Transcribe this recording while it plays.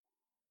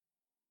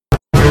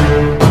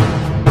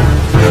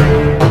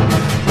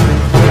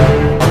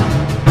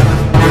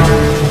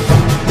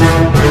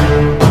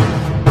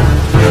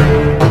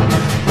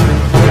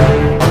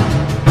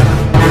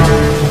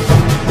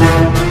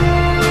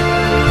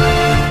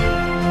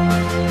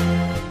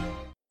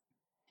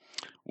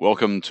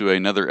Welcome to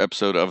another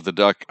episode of The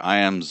Duck. I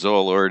am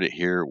Zoalord.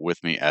 Here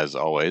with me, as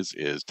always,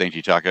 is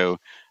Dainty Taco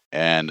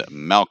and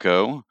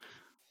Malco.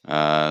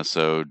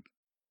 So,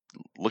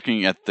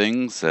 looking at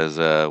things as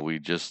we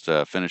just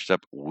finished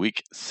up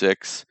Week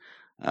 6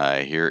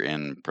 here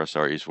in Press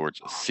Our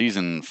eSports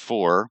Season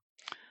 4.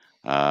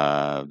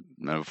 Now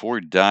before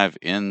we dive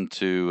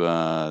into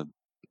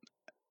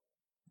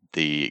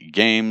the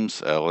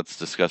games, let's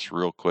discuss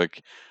real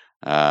quick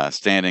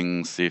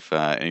standings, see if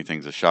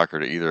anything's a shocker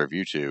to either of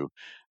you two.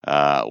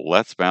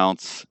 Let's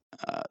Bounce,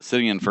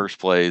 sitting in first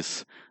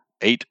place,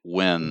 8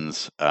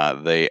 wins.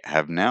 They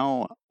have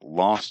now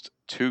lost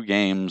 2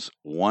 games,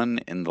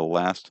 one in the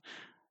last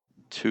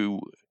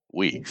 2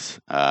 weeks.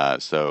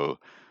 So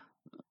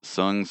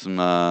showing some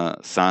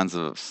signs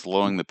of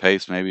slowing the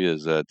pace maybe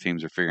as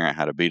teams are figuring out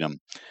how to beat them.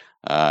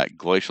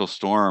 Glacial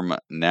Storm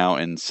now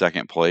in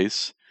second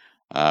place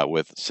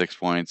with 6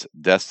 points.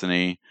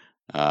 Destiny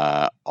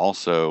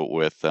also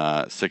with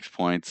 6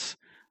 points,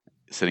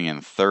 sitting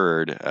in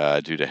third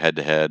due to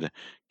head-to-head.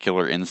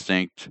 Killer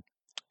Instinct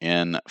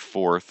in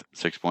fourth,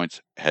 6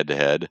 points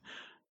head-to-head.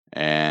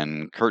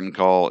 And Curtain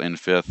Call in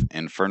fifth.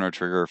 Inferno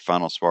Trigger,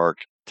 Final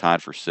Spark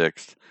tied for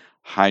sixth.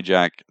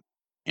 Hijack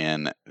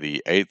in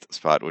the eighth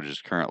spot, which is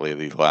currently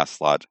the last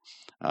slot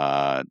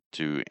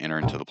to enter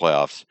into the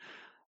playoffs.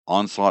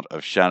 Onslaught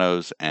of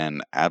Shadows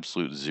and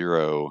Absolute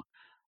Zero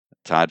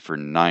tied for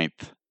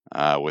ninth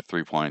with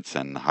 3 points,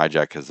 and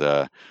Hijack has,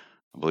 I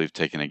believe,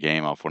 taken a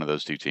game off one of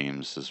those two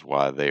teams, is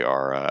why they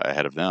are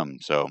ahead of them.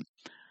 So,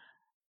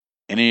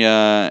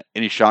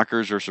 any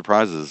shockers or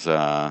surprises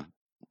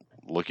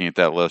looking at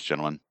that list,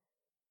 gentlemen?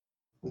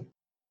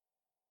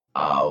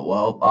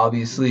 Well,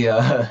 obviously,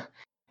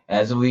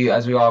 as we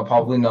all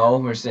probably know,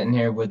 we're sitting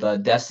here with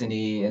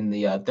Destiny in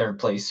the third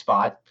place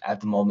spot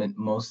at the moment.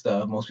 Most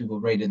people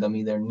rated them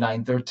either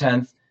 9th or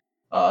 10th.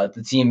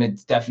 The team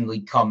has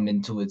definitely come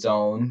into its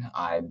own.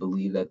 I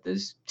believe that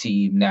this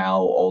team now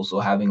also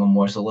having a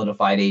more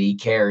solidified AD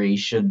carry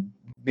should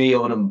be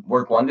able to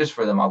work wonders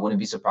for them. I wouldn't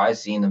be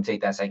surprised seeing them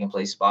take that second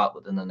place spot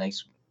within the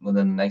next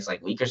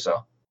like week or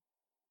so.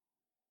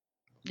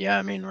 Yeah,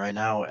 I mean, right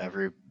now,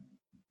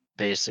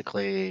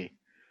 basically,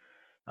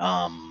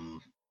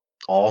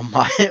 all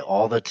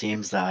the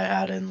teams that I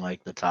had in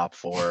like the top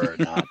 4 are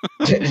not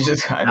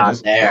Just kind of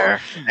just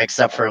there,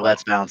 except for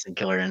Let's Bounce and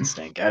Killer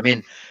Instinct. I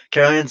mean,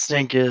 Killer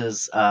Instinct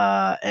is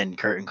and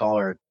Curtain Call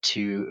are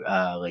two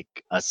like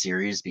a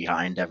series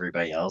behind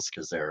everybody else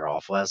because they were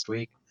off last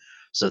week,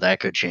 so that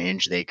could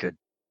change. They could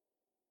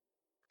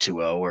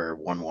 2-0 or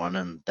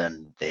 1-1, and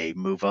then they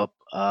move up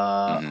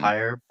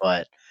higher.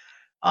 But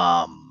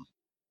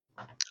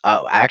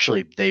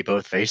actually, they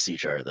both face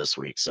each other this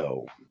week,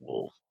 so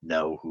we'll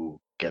know who's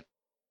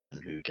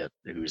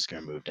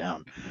going to move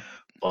down.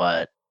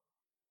 But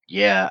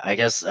yeah, I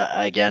guess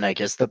again, I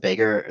guess the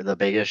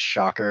biggest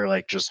shocker,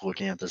 like just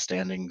looking at the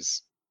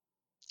standings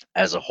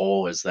as a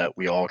whole, is that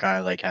we all kind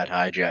of like had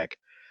Hijack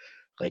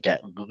like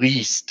at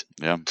least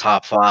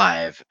top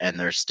 5, and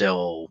they're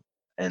still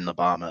in the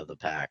bottom of the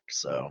pack.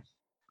 So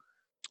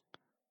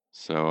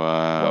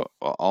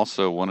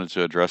Also wanted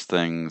to address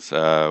things.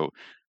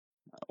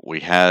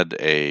 We had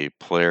a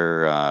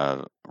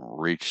player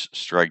reach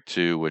strike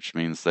 2, which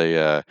means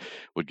they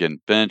would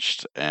get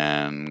benched,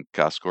 and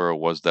Cascora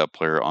was that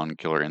player on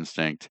Killer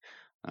Instinct.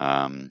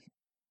 Went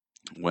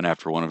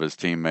after one of his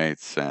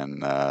teammates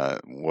and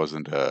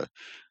wasn't a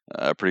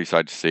pretty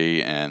sight to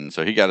see, and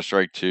so he got a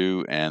strike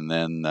 2, and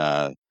then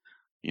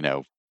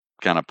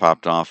kind of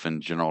popped off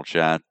in general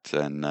chat,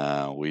 and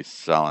we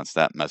silenced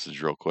that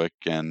message real quick,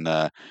 and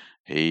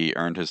he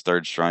earned his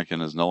third strike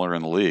and is no longer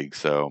in the league.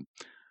 So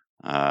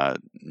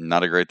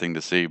not a great thing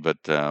to see, but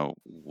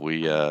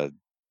we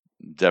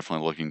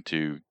definitely looking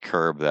to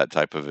curb that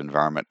type of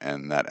environment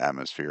and that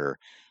atmosphere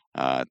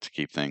to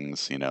keep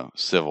things,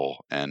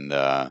 civil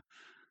and,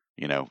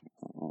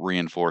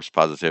 reinforce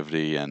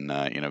positivity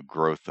and,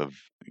 growth of,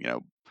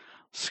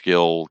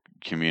 skill,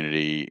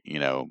 community,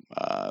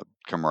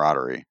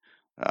 camaraderie.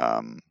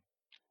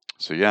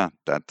 So yeah,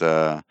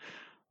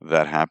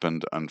 that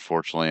happened,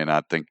 unfortunately, and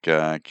I think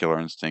Killer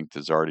Instinct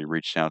has already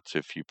reached out to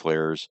a few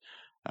players,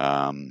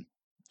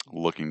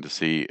 looking to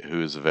see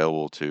who is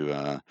available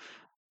to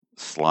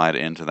slide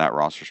into that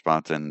roster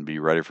spot and be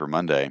ready for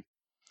Monday.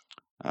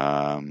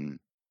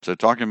 So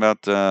talking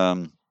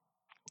about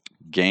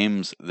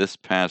games this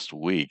past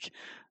week,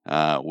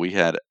 we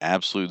had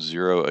Absolute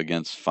Zero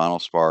against Final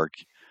Spark,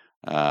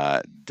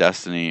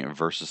 Destiny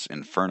versus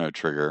Inferno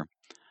Trigger,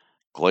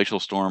 Glacial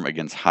Storm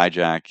against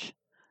Hijack,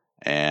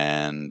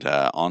 and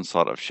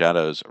Onslaught of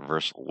Shadows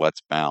versus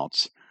Let's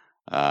Bounce.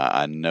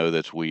 I know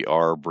that we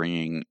are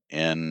bringing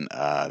in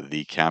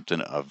the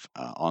captain of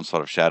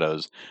Onslaught of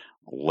Shadows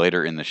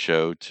later in the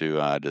show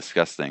to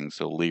discuss things,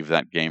 so leave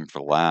that game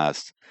for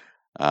last.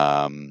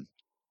 But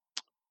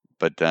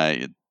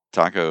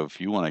Taco,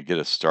 if you want to get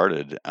us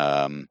started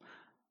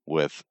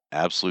with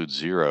Absolute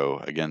Zero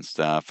against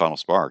Final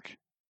Spark.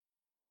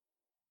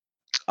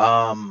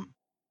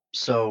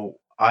 So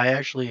I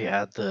actually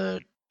had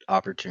the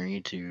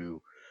opportunity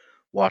to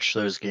watched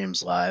those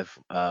games live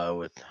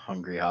with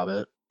Hungry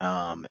Hobbit.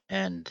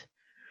 And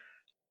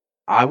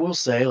I will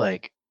say,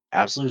 like,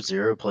 Absolute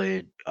Zero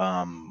played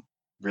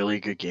really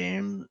good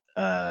game.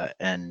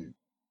 And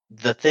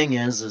the thing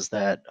is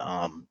that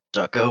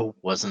Ducko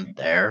wasn't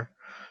there,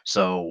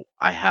 so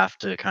I have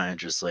to kind of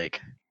just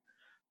like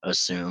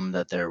assume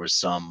that there was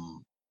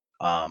some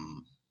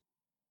um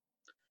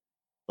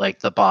like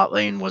the bot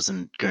lane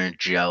wasn't going to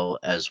gel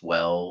as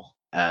well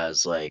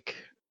as like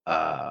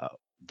uh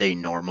they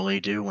normally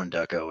do when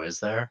Ducko is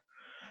there.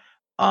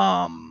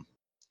 Um,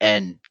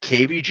 and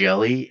KB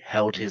Jelly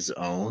held his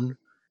own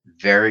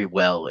very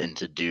well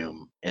into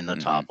Doom in the Hmm.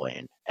 top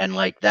lane. And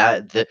like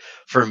that,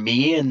 for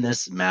me in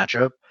this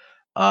matchup,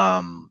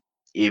 um,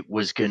 it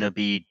was gonna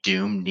be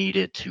Doom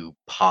needed to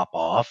pop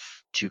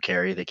off to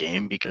carry the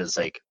game because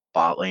like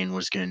bot lane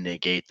was gonna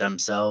negate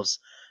themselves.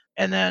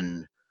 And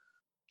then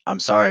I'm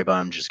sorry, but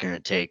I'm just gonna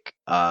take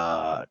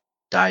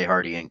Die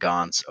Hardy and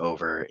Gaunt's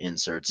over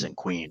inserts and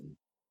Queen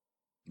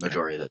Yeah.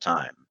 majority of the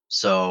time.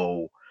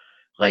 So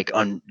like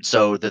on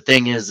so the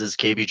thing is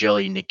KB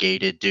Jelly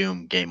negated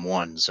Doom game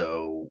one,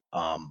 so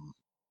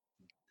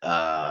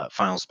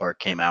Final Spark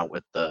came out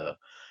with the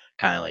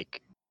kind of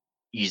like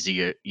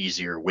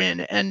easier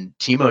win. And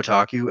Timo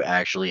Taku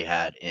actually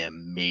had an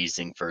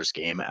amazing first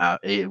game out,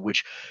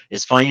 which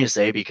is funny to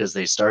say because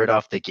they started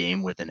off the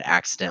game with an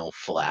accidental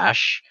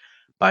flash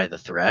by the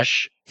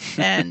Thresh,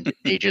 and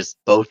they just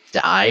both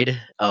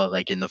died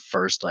like in the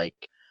first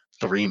like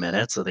 3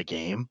 minutes of the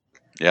game.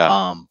 Yeah.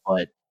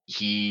 But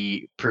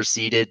he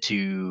proceeded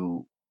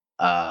to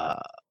uh,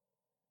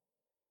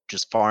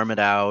 just farm it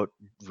out,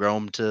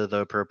 roam to the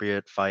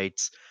appropriate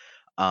fights.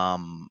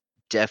 Um,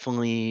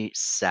 Definitely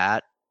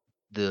sat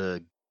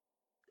the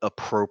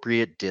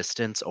appropriate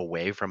distance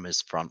away from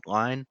his front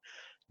line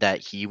that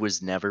he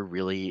was never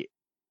really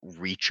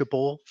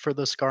reachable for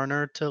the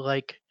Skarner to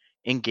like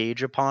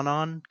engage upon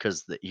on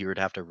because you would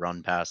have to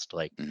run past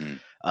like Hmm.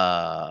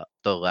 the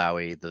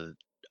Lowy, the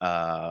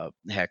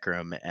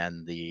Hecarim,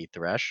 and the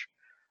Thresh.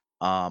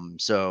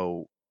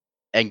 So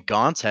and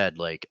Gaunt's had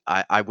like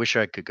I wish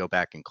I could go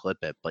back and clip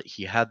it, but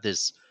he had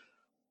this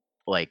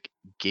like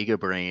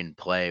gigabrain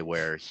play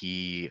where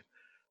he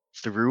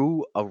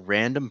threw a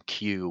random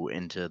Q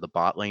into the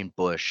bot lane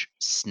bush,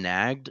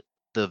 snagged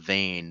the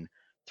Vayne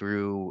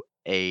through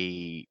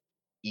a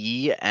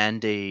E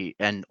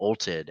and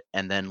ulted,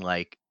 and then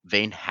like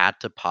Vayne had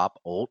to pop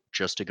ult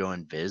just to go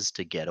invis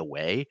to get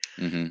away,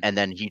 Hmm. and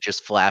then he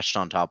just flashed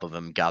on top of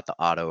him, got the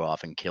auto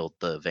off, and killed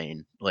the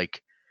Vayne.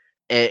 Like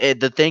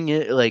the thing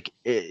is, like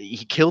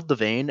he killed the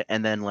Vayne,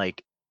 and then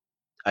like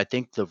I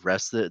think the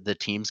rest of the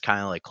teams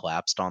kind of like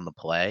collapsed on the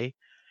play,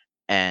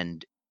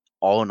 and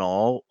all in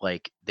all,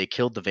 like they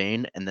killed the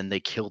Vayne, and then they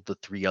killed the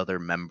three other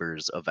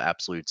members of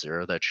Absolute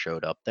Zero that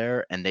showed up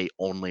there, and they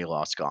only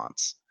lost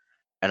Gaunts.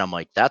 And I'm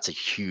like, that's a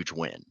huge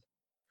win.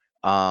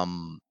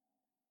 Um,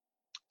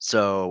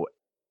 so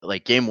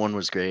like game one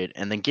was great,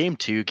 and then game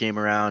two came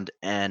around,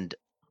 and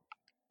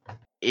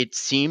it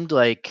seemed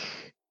like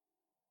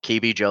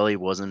KB Jelly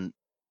wasn't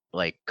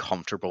like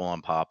comfortable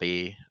on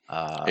Poppy.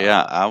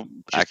 Yeah,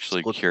 I'm Just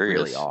actually looked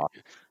really curious. off.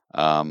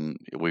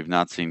 We've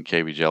not seen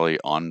KB Jelly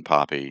on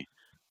Poppy,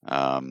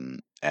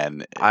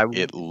 and I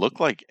it looked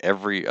like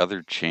every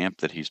other champ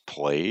that he's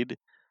played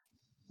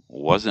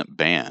wasn't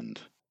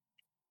banned.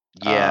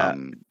 yeah,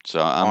 So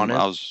I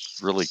was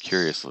really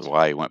curious honest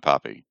why he went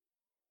Poppy.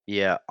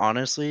 yeah,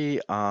 honestly,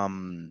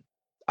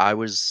 I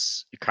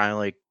was kind of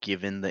like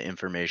given the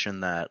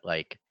information that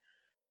like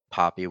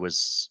Poppy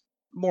was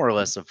more or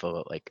less of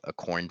a like a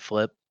coin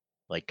flip,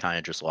 like kind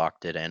of just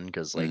locked it in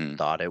because like Hmm.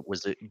 thought it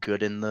was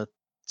good in the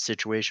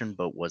situation,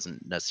 but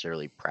wasn't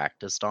necessarily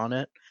practiced on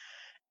it.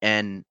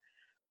 And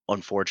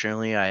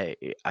unfortunately, I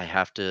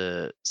have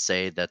to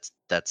say that's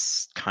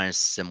kind of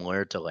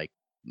similar to like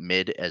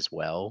mid as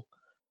well,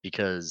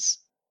 because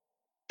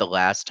the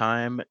last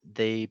time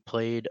they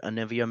played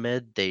Anivia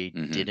mid, they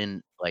Hmm.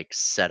 didn't like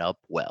set up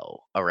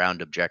well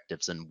around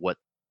objectives and what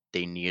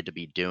they needed to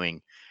be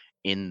doing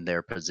in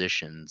their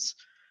positions.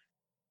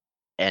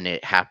 And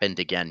it happened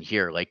again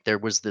here. Like there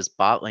was this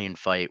bot lane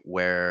fight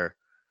where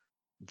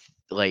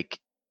like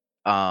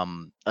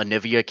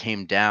Anivia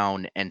came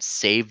down and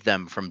saved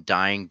them from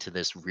dying to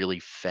this really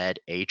fed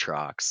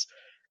Aatrox,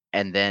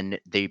 and then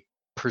they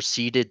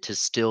proceeded to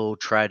still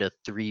try to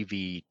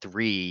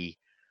 3v3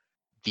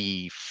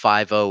 the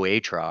 5-0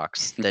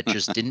 Aatrox that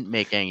just didn't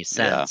make any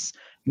Yeah. sense.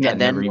 That And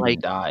never then like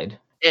even died.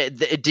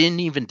 it didn't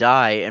even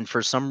die, and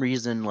for some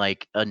reason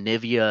like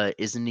Anivia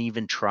isn't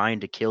even trying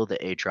to kill the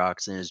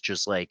Aatrox and is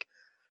just like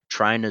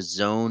trying to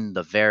zone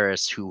the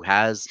Varus who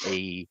has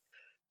a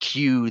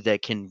Q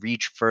that can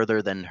reach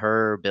further than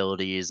her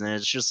abilities, and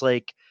it's just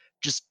like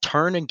just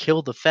turn and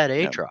kill the fed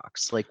Yeah.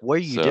 Aatrox. Like what are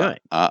you So doing?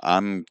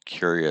 I'm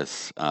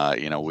curious.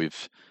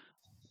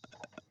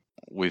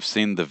 We've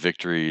seen the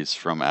victories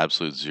from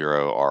Absolute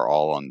Zero are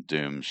all on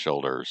Doom's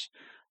shoulders,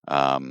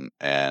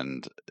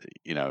 and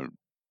you know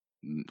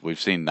we've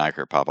seen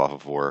Nycrit pop off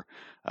before,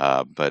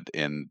 but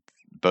in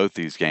both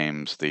these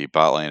games, the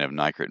bot lane of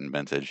Nycrit and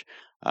Vintage,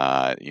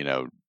 uh, you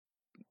know,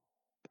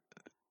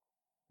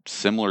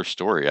 similar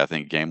story. I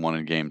think game 1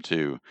 and game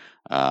 2,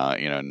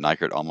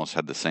 Nyquist almost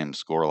had the same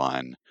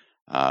scoreline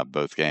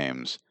both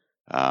games.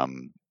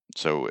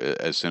 So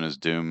as soon as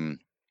Doom,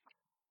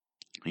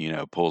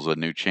 pulls a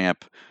new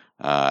champ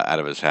out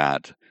of his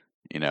hat,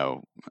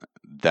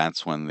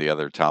 that's when the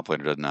other top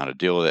laner doesn't know how to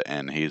deal with it,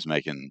 and he's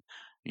making,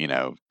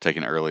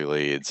 taking early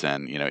leads,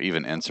 and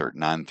even insert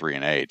 9, 3,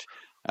 and 8.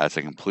 That's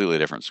a completely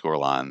different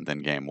scoreline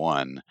than game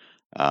 1.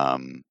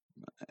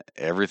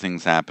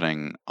 Everything's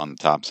happening on the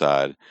top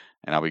side,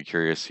 and I'll be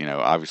curious.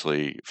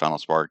 Obviously, Final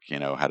Spark,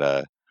 had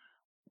a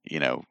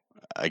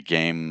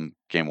game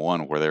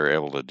 1 where they were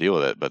able to deal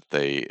with it, but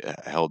they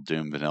held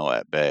Doom Vanilla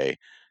at bay.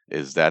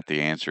 Is that the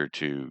answer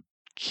to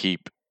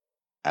keep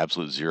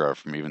Absolute Zero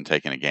from even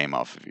taking a game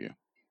off of you?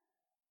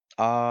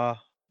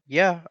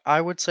 Yeah,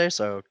 I would say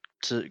so.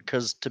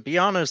 Because to be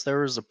honest, there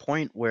was a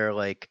point where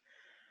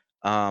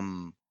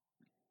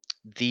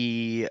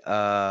the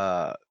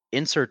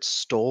insert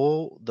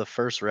stole the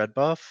first red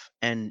buff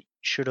and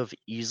should have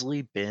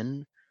easily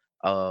been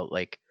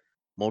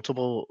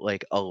multiple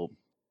a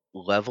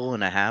level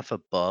and a half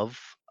above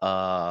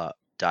Die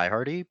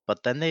Hardy,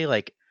 but then they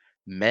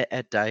met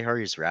at Die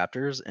Hardy's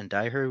Raptors, and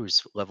Die Hardy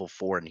was level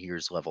 4 and he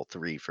was level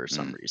 3 for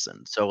some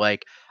reason. So I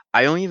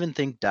don't even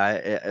think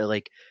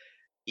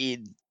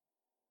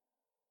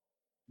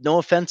no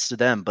offense to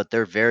them, but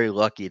they're very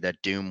lucky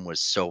that Doom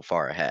was so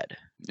far ahead.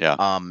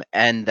 Yeah.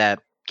 And that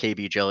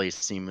KB Jelly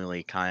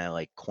seemingly kind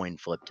of coin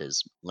flipped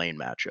his lane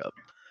matchup.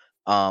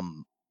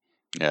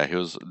 Yeah,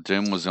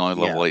 Doom was only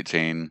level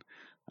 18.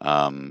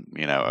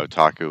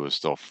 Otaku was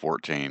still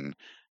 14.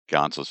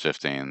 Gauntz was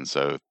 15.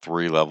 So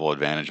 3 level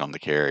advantage on the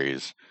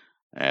carries,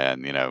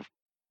 and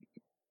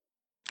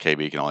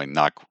KB can only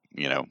knock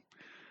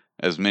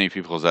as many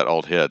people as that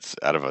ult hits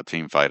out of a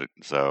team fight.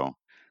 So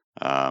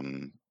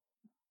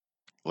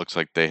looks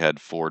like they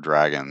had 4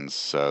 dragons,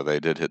 so they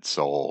did hit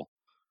Soul.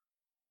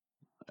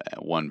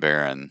 1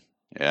 Baron,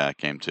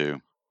 game 2.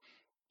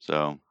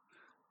 So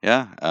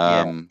yeah,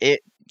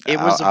 it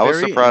was I was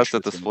surprised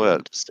at the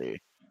split. To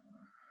see.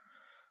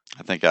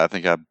 I think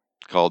I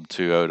called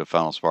 2-0 to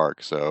Final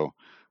Spark. So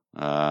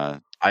I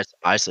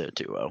said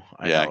 2-0.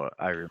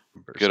 I remember.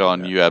 Good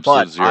on you,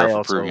 Absolute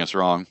Zero, for proving us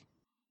wrong.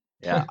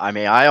 Yeah, I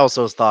mean, I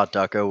also thought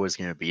Ducko was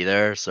going to be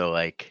there. So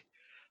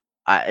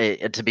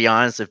to be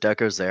honest, if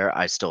Ducko's there,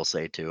 I still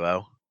say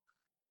 2-0.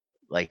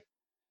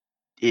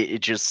 It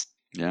just.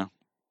 Yeah.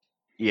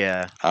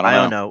 I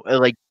don't know.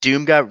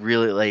 Doom got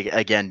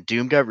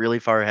really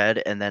far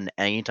ahead, and then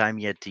anytime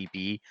he had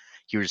TP,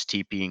 he was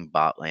TPing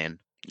bot lane.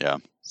 Yeah.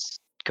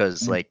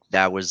 Because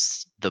that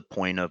was the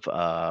point of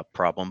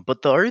problem.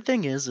 But the other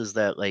thing is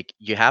that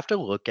you have to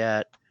look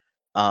at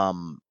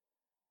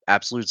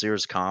Absolute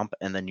Zero's comp,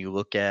 and then you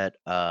look at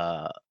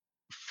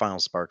Final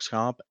Spark's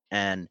comp,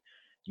 and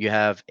you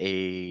have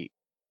a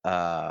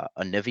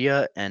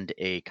Nivea and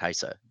a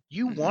Kaisa.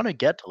 You want to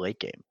get to late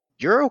game.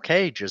 You're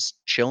okay just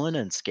chilling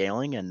and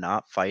scaling and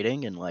not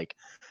fighting and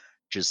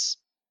just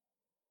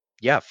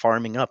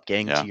farming up,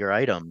 getting to your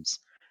items.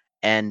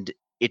 And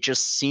it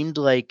just seemed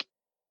like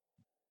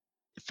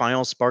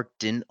Final Spark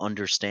didn't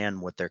understand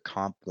what their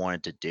comp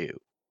wanted to do.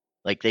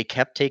 They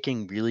kept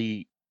taking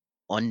really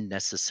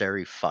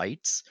unnecessary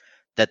fights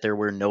that there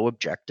were no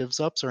objectives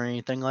ups or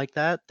anything like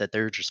that, that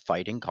they're just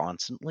fighting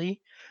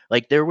constantly.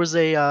 There was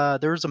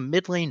a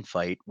mid lane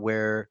fight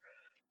where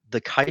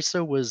the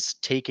Kaisa was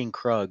taking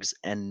Krugs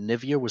and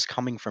Nivea was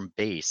coming from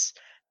base,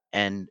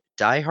 and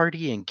Die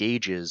Hardy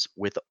engages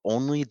with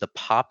only the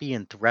Poppy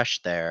and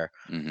Thresh there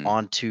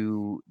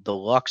onto the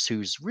Lux,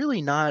 who's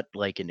really not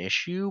an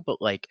issue, but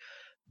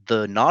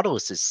the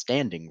Nautilus is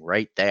standing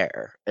right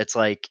there. It's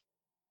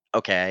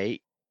okay,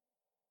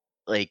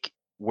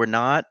 we're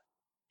not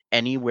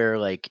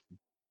anywhere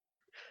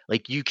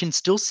you can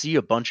still see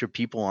a bunch of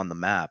people on the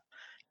map,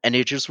 and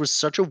it just was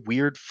such a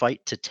weird fight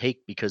to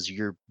take because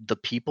the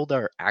people that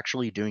are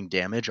actually doing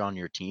damage on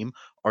your team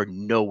are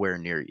nowhere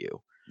near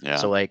you. Yeah.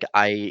 So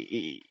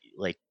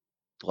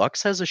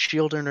Lux has a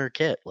shield in her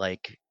kit.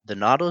 The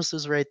Nautilus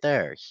is right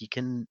there. He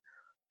can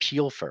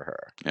peel for her.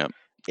 Yep.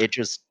 It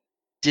just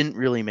didn't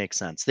really make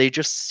sense. They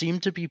just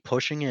seemed to be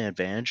pushing an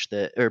advantage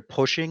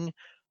pushing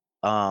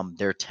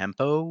their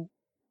tempo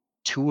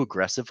too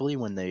aggressively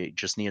when they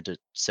just needed to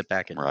sit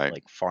back and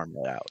farm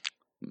it out.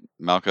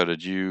 Malco,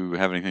 did you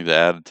have anything to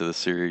add to the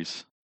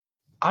series?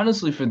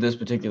 Honestly, for this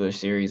particular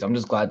series, I'm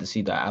just glad to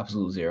see that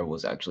Absolute Zero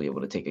was actually able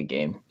to take a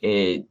game.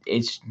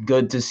 It's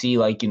good to see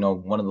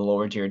one of the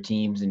lower tier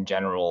teams in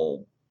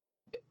general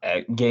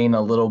gain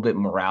a little bit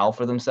morale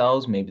for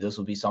themselves. Maybe this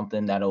will be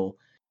something they'll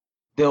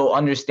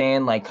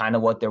understand kind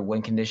of what their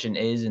win condition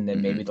is, and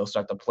then maybe they'll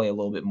start to play a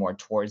little bit more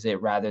towards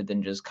it rather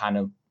than just kind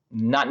of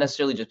not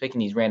necessarily just picking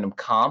these random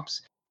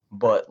comps.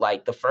 But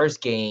the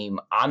first game,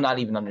 I'm not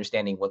even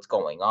understanding what's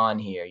going on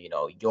here.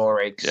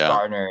 Yorick,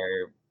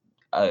 Skarner,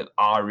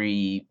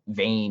 Ari,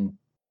 Vayne,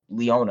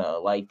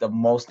 Leona, the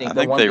most thing. I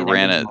think they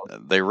ran it.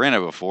 They ran it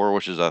before,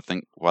 which is I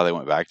think why they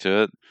went back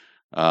to it.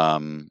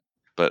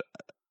 But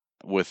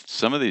with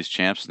some of these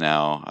champs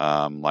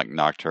now, like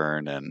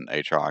Nocturne and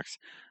Aatrox,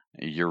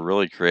 you're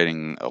really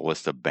creating a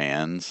list of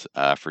bans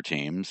for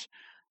teams,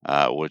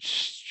 which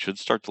should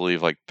start to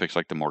leave like picks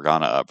like the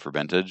Morgana up for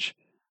Vintage,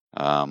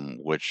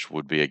 which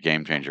would be a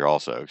game changer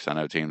also, because I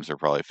know teams are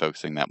probably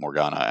focusing that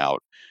Morgana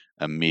out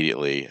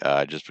immediately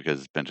just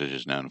because Vintage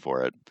is known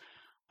for it.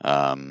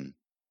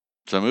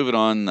 So moving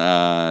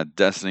on,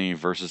 Destiny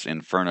versus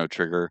Inferno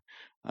Trigger.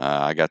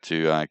 I got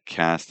to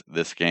cast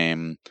this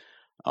game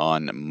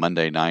on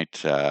Monday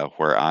night,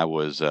 where I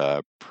was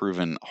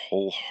proven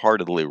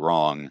wholeheartedly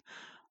wrong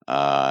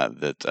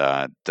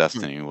that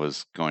Destiny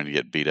was going to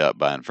get beat up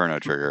by Inferno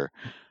Trigger.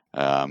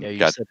 Yeah, you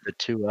Got said the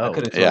I 2-0.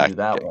 could have told yeah, you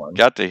that one.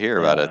 got to hear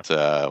about Yeah. it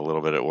a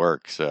little bit at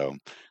work. So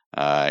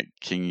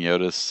King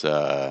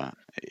Yotis,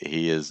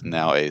 he is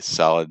now a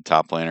solid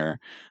top laner,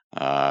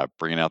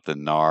 bringing out the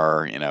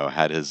Gnar.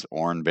 Had his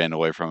Ornn banned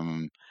away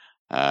from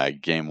him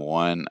game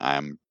one.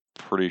 I'm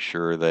pretty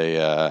sure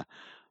they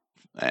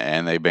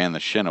banned the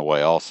Shin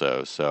away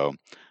also. So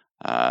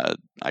I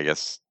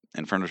guess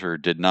Inferno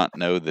did not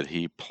know that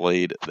he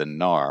played the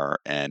Gnar,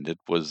 and it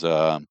was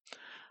a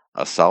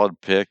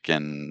solid pick,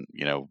 and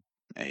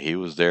he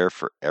was there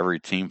for every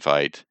team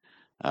fight.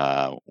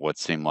 What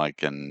seemed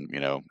like, and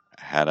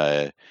had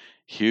a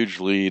huge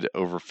lead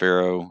over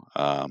Pharaoh.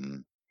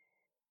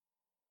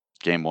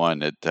 Game one,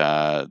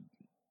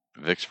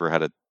 Vixper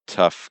had a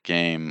tough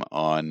game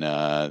on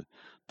the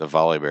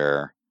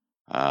Volibear.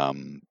 I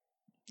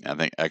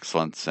think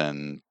Excellence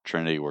and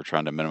Trinity were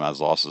trying to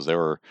minimize losses. There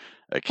were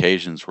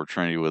occasions where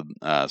Trinity would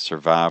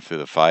survive through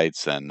the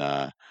fights and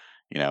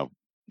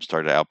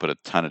start to output a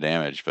ton of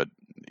damage, but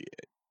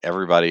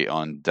everybody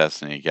on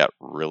Destiny got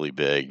really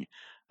big.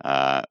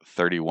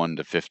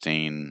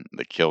 31-15,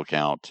 the kill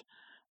count.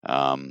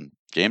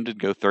 Game did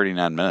go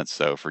 39 minutes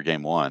though for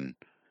game one.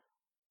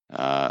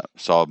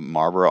 Saw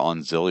Marbra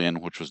on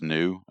Zillion, which was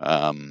new.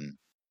 And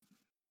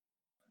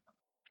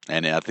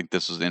I think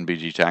this was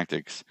NBG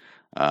Tactics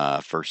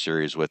first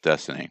series with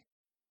Destiny.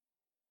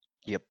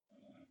 Yep.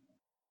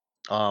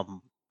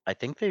 I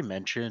think they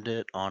mentioned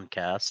it on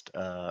cast,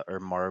 or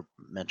Marb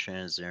mentioned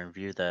in his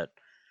interview that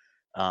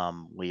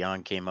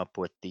Leon came up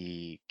with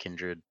the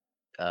Kindred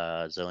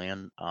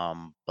Zillion.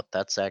 But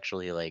that's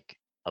actually like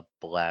a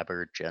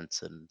Blabber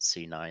Jensen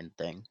C9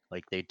 thing.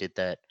 Like they did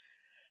that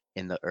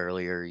in the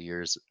earlier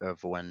years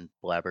of when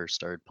Blabber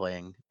started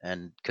playing,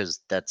 and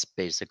because that's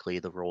basically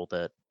the role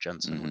that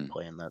Jensen would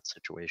play in that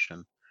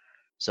situation.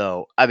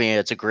 So I mean,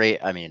 it's a great.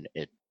 I mean,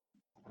 it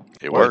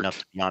worked enough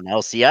to be on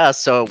LCS,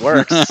 so it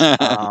works.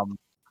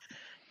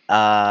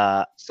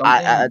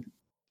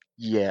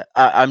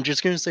 I'm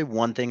just gonna say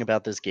one thing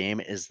about this game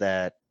is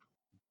that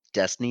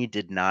Destiny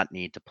did not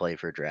need to play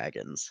for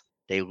dragons.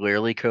 They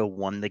literally could have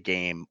won the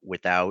game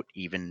without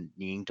even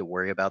needing to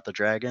worry about the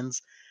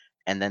dragons.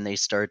 And then they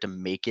started to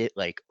make it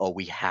like, oh,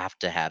 we have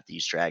to have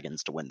these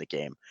dragons to win the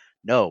game.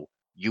 No,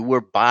 you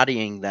were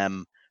bodying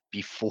them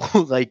before,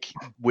 like,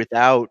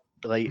 without,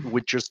 like,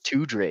 with just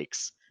 2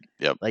 drakes.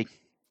 Yep. Like,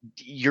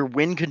 your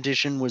win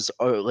condition was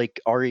like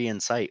already in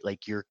sight.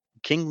 Like, your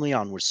King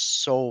Leon was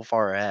so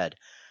far ahead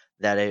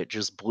that it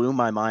just blew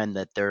my mind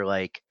that they're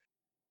like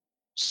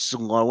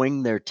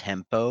slowing their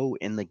tempo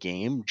in the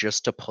game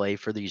just to play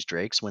for these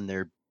drakes when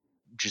they're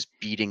just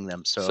beating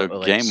them so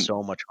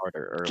so much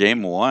harder early.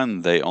 Game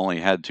one, they only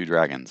had 2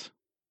 dragons.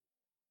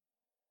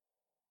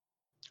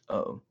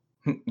 Oh,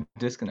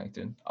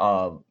 disconnected.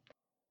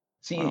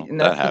 See, Well, and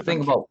that's that the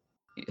thing happened.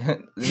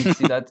 about.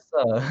 See, that's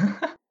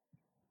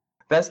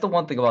that's the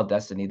one thing about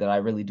Destiny that I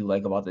really do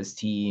like about this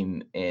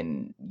team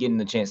and getting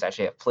the chance to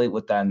actually have played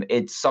with them.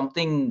 It's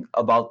something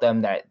about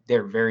them that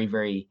they're very,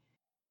 very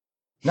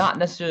not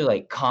necessarily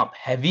like comp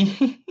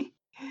heavy,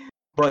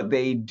 but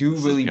they do This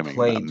is really becoming a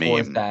play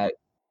towards meme. that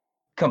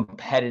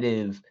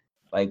competitive.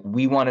 Like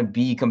we want to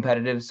be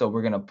competitive, so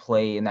we're gonna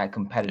play in that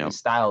competitive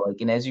style.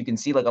 Like, and as you can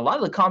see, like a lot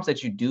of the comps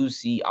that you do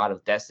see out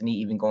of Destiny,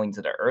 even going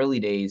to the early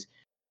days,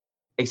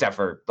 except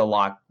for the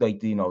lock, like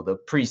the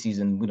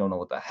preseason, we don't know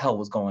what the hell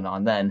was going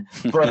on then.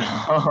 But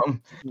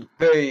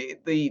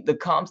the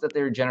comps that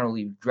they're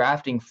generally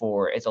drafting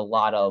for, it's a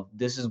lot of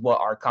this is what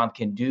our comp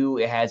can do.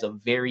 It has a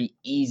very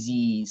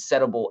easy,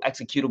 settable,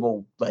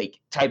 executable like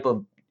type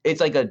of. It's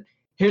like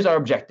here's our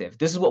objective.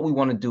 This is what we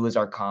want to do as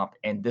our comp,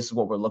 and this is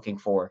what we're looking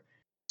for.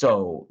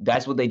 So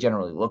that's what they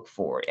generally look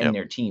for in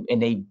their team,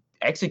 and they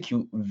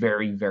execute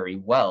very, very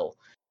well.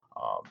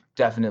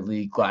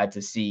 Definitely glad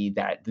to see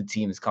that the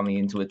team is coming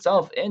into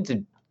itself and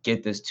to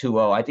get this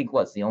 2-0. I think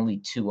what's the only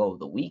 2-0 of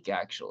the week,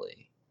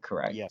 actually.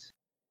 Correct? Yeah.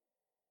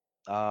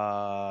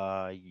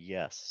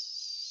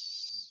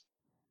 Yes.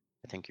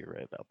 I think you're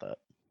right about that.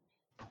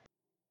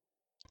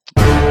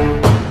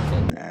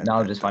 And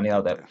now just finding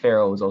out that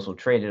Pharaoh was also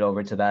traded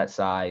over to that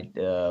side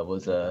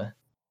was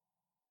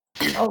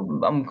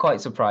I'm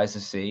quite surprised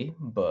to see,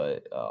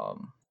 but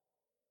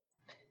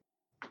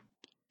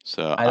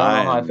so I don't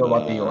know how I feel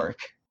about the York.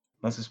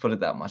 Let's just put it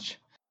that much.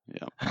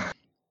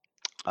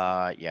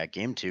 Yeah,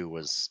 game 2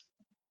 was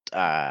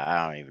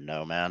I don't even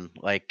know, man.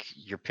 Like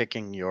you're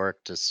picking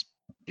York to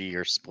be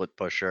your split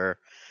pusher,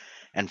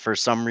 and for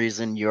some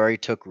reason you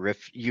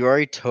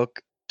already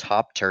took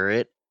top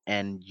turret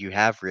and you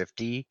have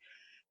Rifty,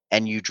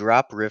 and you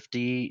drop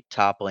Rifty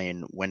top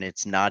lane when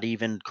it's not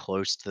even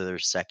close to their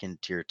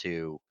second tier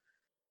 2,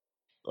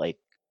 like,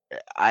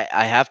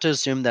 I have to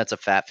assume that's a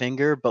fat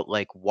finger, but,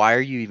 like, why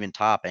are you even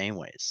top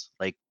anyways?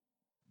 Like,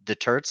 the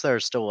turrets that are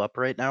still up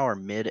right now are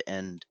mid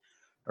and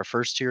our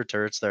first tier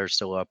turrets that are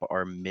still up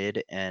are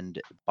mid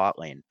and bot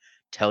lane.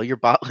 Tell your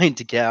bot lane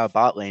to get out of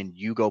bot lane,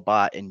 you go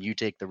bot and you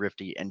take the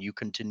Rifty and you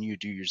continue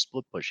to do your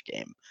split push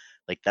game.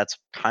 Like, that's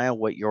kind of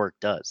what Yorick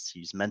does.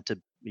 He's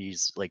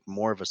like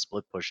more of a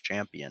split push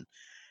champion.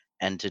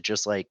 And to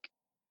just like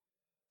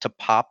to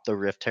pop the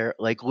Rift Herald,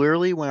 like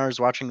literally when I was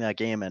watching that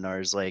game and I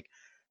was like,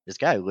 this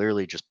guy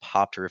literally just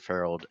popped Rift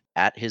Herald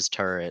at his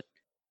turret,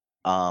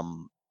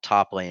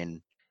 top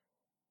lane.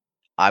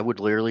 I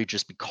would literally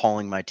just be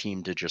calling my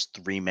team to just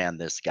 3-man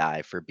this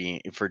guy for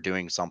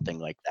doing something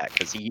like that,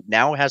 because he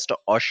now has to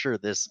usher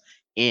this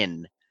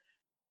in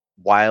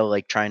while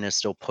like trying to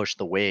still push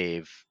the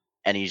wave,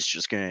 and he's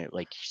just gonna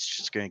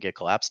get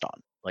collapsed on.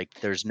 Like,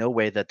 there's no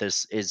way that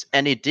this is,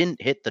 and it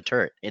didn't hit the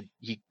turret.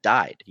 He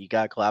died. He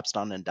got collapsed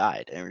on and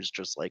died, and it was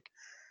just like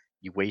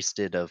you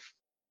wasted a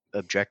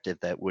objective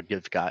that would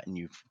have gotten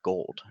you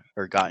gold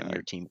or gotten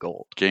your team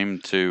gold. Game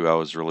 2, I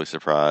was really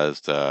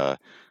surprised.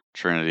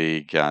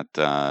 Trinity got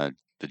the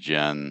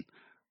gen.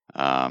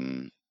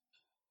 Vixper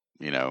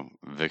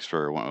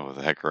went with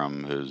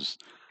Hecarim, who's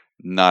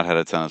not had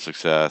a ton of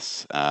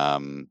success.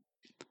 And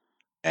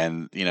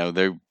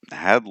they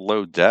had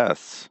low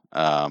deaths,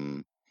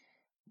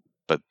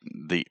 but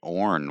the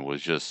Ornn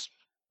was just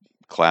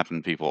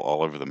clapping people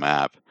all over the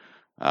map.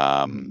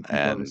 And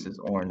Notices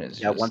Ornn is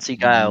just once he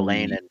got out of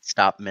lane and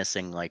stopped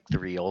missing like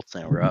 3 ults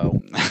in a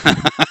row.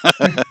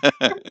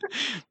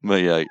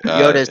 But yeah,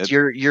 Yotis,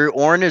 your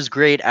Ornn is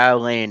great out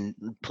of lane.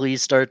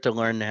 Please start to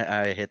learn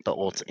how to hit the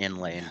ults in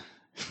lane.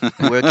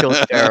 We'll kill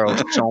Sparrow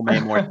so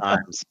many more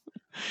times.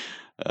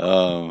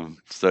 So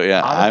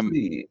yeah,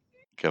 honestly,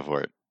 go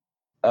for it.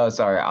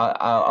 Sorry,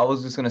 I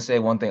was just gonna say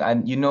one thing.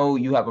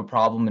 You have a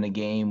problem in a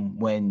game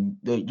when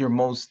your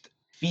most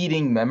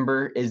feeding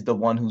member is the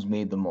one who's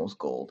made the most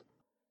gold,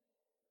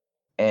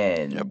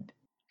 and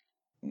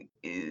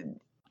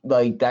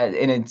like that,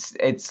 and it's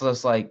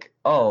just like,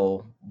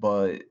 oh,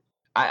 but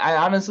I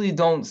honestly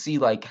don't see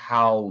like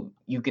how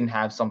you can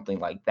have something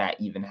like that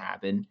even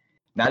happen.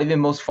 Not even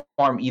most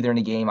farm either in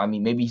a game. I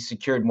mean, maybe he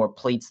secured more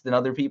plates than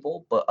other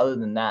people, but other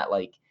than that,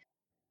 like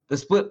the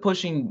split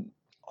pushing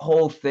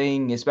whole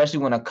thing, especially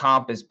when a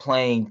comp is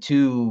playing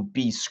to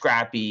be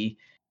scrappy,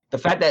 the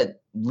fact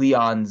that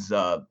Leon's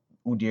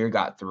Rdr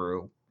got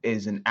through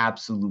is an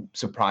absolute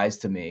surprise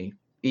to me.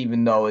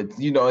 Even though it's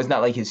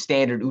not like his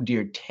standard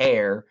Rdr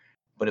tear,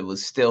 but it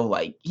was still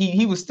like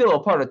he was still a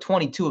part of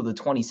 22 of the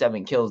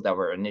 27 kills that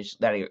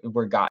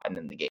were gotten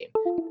in the game.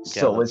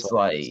 So it's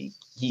like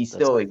he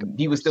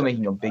was still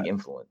making a big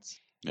influence.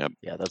 Yep.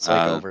 Yeah, that's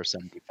like over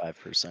 75%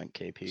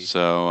 KP.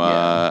 So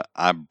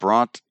I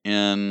brought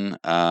in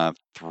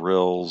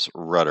Thrillz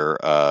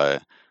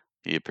Rdr.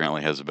 He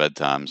apparently has a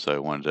bedtime, so he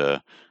wanted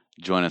to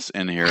join us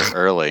in here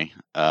early.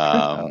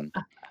 Thrillz,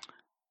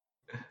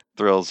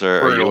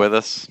 are you with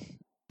us?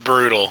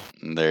 Brutal.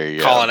 There you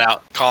go.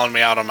 Calling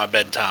me out on my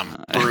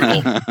bedtime.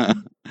 Brutal.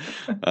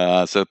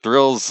 So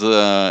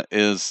Thrillz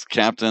is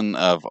captain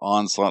of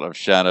Onslaught of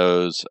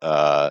Shadows.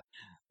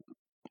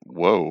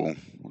 Whoa,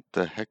 what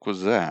the heck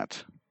was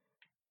that?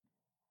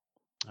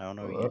 I don't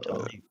know. You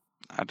tell me.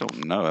 I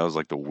don't know. That was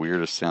like the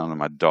weirdest sound that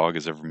my dog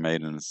has ever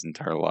made in its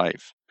entire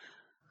life.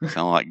 It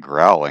sounded like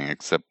growling,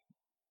 except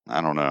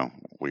I don't know.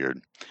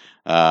 Weird.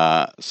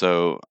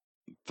 So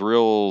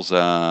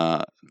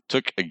Thrillz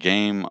took a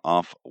game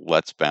off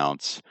Let's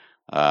Bounce.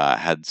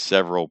 Had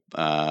several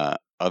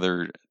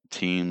other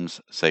teams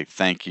say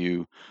thank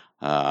you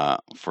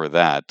for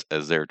that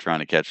as they were trying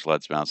to catch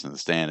Let's Bounce in the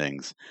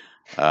standings.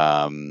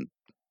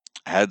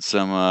 Had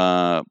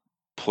some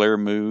player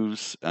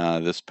moves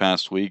this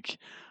past week.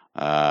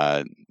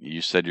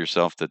 You said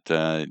yourself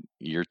that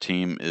your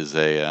team is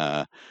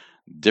a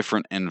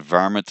different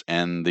environment,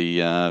 and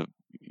that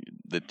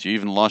you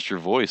even lost your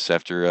voice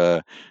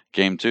after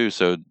game 2.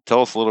 So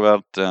tell us a little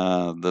about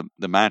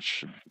the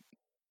match.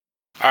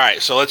 All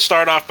right, so let's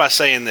start off by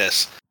saying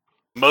this.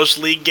 Most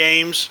league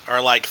games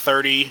are like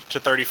 30 to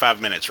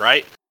 35 minutes,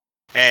 right?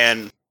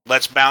 And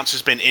Let's Bounce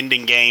has been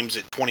ending games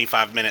at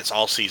 25 minutes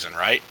all season,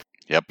 right?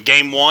 Yep.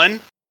 Game 1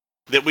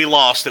 that we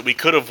lost, that we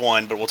could have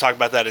won, but we'll talk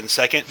about that in a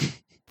second.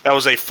 That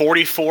was a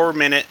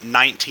 44-minute,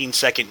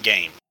 19-second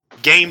game.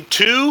 Game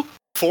 2,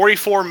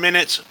 44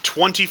 minutes,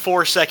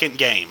 24-second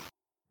game.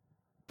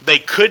 They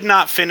could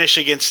not finish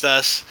against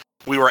us.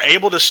 We were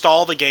able to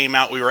stall the game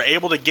out. We were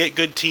able to get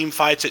good team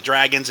fights at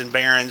Dragons and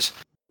Barons.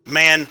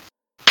 Man,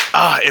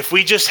 if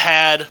we just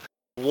had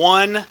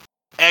one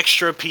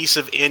extra piece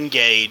of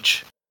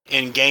engage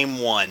in game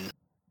 1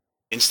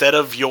 instead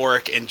of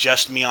Yorick and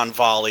just me on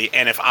volley,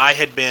 and if I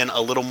had been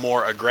a little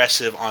more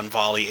aggressive on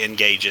volley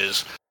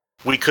engages,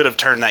 we could have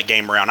turned that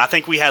game around. I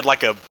think we had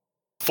like a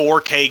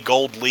 4K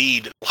gold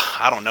lead,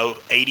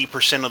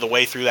 80% of the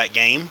way through that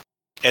game.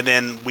 And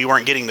then we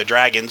weren't getting the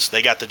dragons.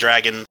 They got the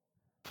dragon,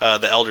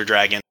 the Elder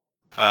Dragon.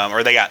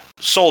 or they got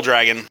Soul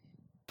Dragon,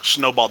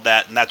 snowballed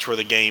that, and that's where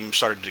the game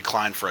started to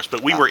decline for us.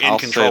 But we were in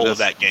control of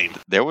that game.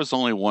 There was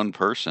only one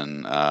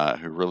person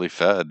who really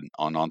fed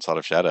on Onslaught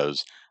of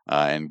Shadows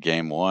in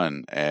game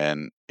 1,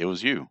 and it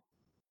was you.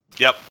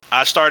 Yep,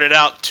 I started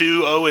out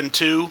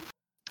 2-0-2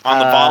 on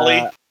the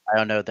volley. I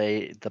don't know.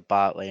 The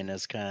bot lane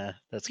is kind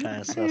of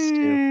sus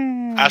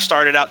too. I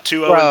started out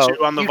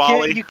 2-0-2 on the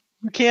volley.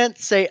 You can't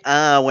say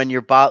when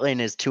your bot lane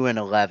is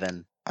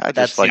 2-11. I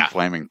just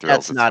flaming Thrillz.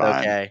 That's not fine.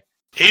 okay.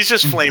 He's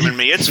just flaming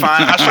me. It's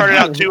fine. I started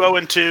out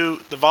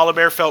 2-0-2. The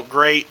Volibear felt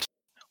great.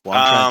 Well,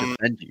 I'm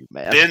trying to defend you,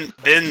 man.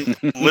 Then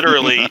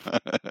literally,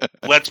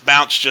 Let's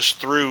Bounce just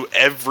threw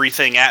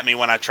everything at me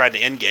when I tried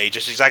to engage.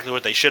 It's exactly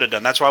what they should have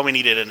done. That's why we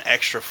needed an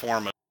extra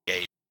form of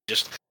engage.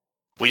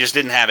 We just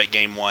didn't have it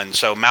game 1.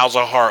 So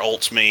Malzahar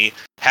ults me.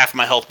 Half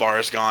my health bar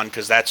is gone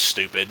because that's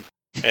stupid.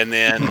 And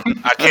then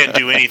I can't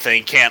do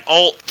anything. Can't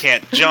ult.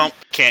 Can't jump.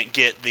 Can't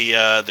get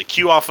the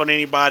Q off on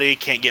anybody.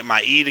 Can't get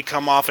my E to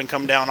come off and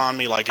come down on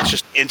me. Like, it's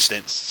just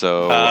instant.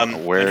 So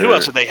who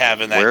else did they have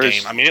in that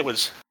game? I mean, it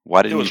was.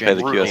 Why didn't you pay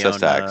the QSS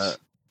tax?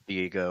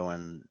 Diego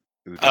and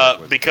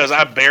because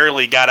I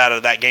barely got out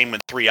of that game with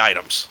 3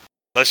 items.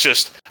 I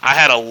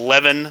had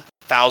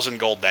 11,000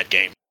 gold that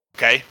game.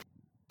 Okay,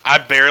 I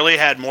barely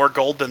had more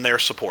gold than their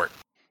support.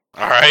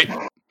 All right,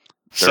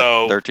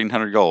 so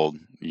 1,300 gold.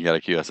 You got a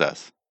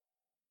QSS.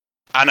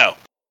 I know.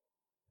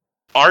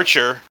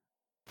 Archer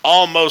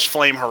almost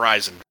Flame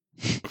Horizon.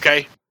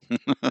 Okay,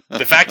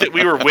 the fact that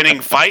we were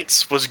winning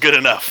fights was good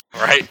enough.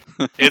 Right,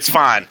 it's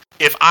fine.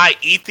 If I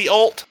eat the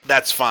ult,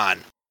 that's fine.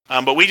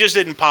 But we just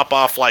didn't pop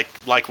off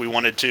like we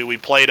wanted to. We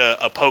played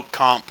a poke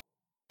comp,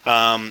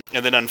 and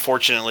then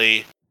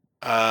unfortunately,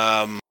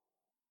 I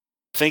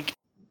think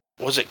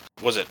was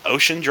it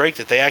Ocean Drake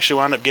that they actually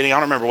wound up getting? I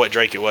don't remember what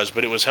Drake it was,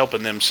 but it was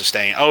helping them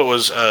sustain. Oh, it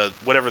was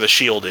whatever the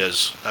shield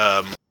is.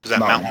 Is that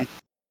Mountain?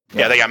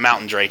 Yeah, they got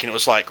Mountain Drake, and it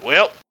was like,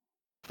 well,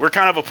 we're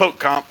kind of a poke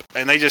comp,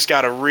 and they just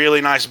got a really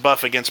nice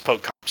buff against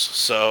poke comps.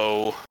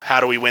 So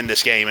how do we win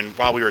this game? And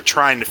while we were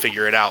trying to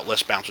figure it out,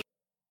 Let's Bounce.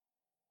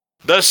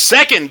 The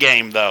second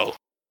game, though,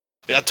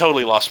 I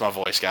totally lost my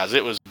voice, guys.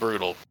 It was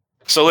brutal.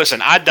 So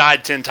listen, I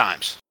died 10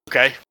 times,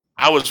 okay?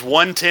 I was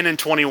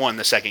 1-10-21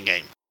 the second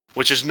game,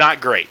 which is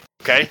not great,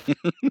 okay?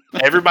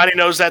 Everybody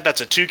knows that.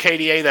 That's a 2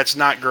 KDA. That's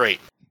not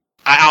great.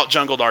 I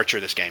out-jungled Archer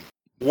this game,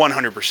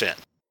 100%.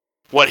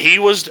 What he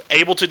was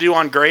able to do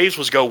on Graves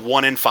was go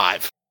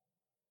 1-5.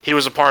 He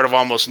was a part of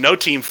almost no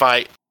team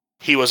fight.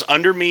 He was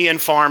under me in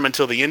farm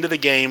until the end of the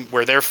game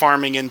where they're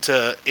farming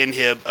into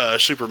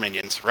inhib super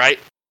minions, right?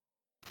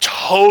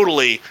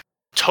 Totally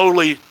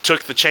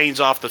took the chains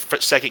off the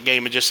second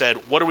game and just said,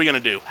 what are we going to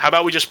do? How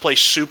about we just play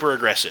super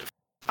aggressive?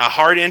 I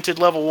hard-entered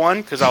level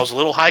 1 because I was a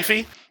little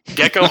hyphy.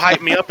 Gecko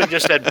hyped me up and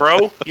just said,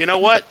 bro, you know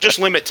what? Just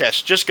limit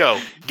test. Just go.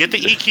 Get the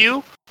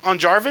EQ on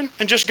Jarvan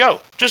and just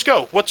go. Just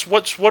go. What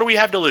do we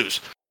have to lose?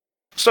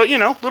 So,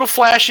 little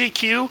flash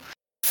EQ.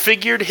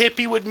 Figured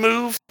Hippie would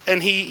move,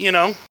 and he,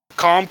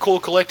 calm, cool,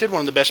 collected,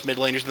 one of the best mid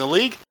laners in the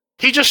league.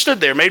 He just stood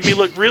there, made me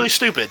look really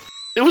stupid.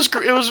 It was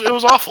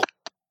awful.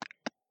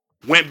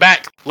 Went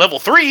back level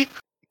 3,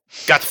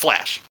 got the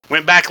flash.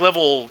 Went back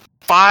level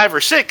 5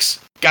 or 6,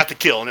 got the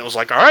kill. And it was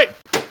like, all right,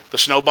 the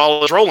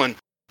snowball is rolling.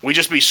 We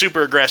just be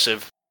super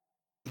aggressive.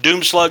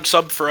 Doomslug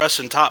subbed for us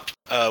in top.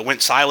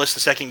 Went Silas the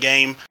second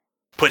game.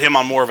 Put him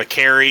on more of a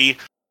carry.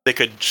 They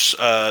could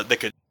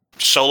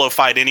solo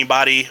fight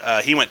anybody.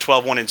 He went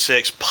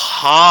 12-1-6.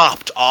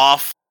 Popped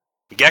off.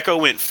 Gecko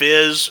went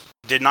Fizz.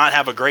 Did not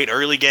have a great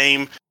early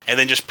game. And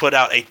then just put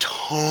out a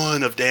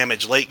ton of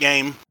damage late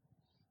game.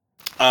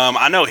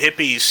 I know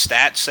Hippie's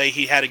stats say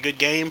he had a good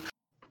game,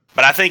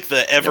 but I think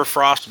the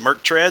Everfrost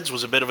Merc Treads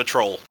was a bit of a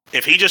troll.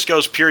 If he just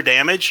goes pure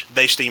damage,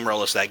 they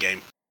steamroll us that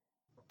game.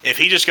 If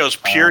he just goes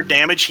pure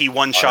damage, he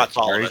one-shots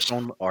all of us.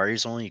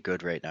 Ari's only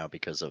good right now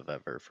because of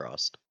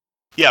Everfrost.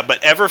 Yeah, but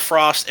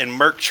Everfrost and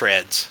Merc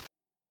Treads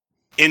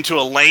into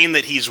a lane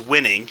that he's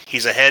winning.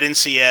 He's ahead in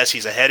CS,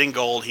 he's ahead in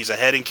gold, he's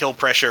ahead in kill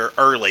pressure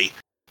early.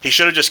 He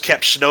should have just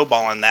kept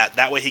snowballing that.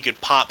 That way he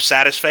could pop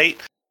Satisfate,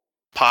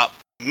 pop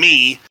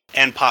me,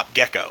 and pop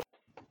Gecko.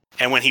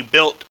 And when he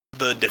built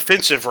the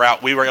defensive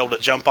route, we were able to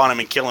jump on him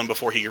and kill him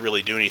before he could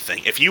really do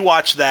anything. If you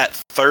watch that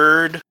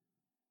third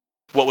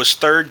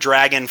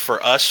Dragon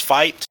for us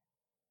fight,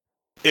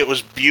 it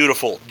was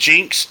beautiful.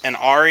 Jinx and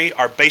Ahri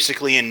are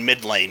basically in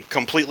mid lane,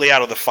 completely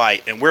out of the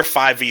fight, and we're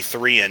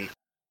 5v3ing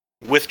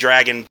with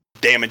Dragon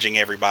damaging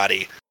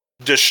everybody,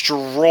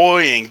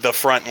 destroying the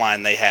front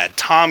line they had.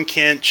 Tom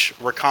Kinch,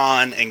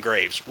 Rakan, and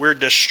Graves. We're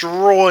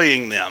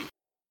destroying them.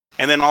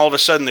 And then all of a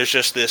sudden there's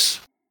just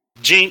this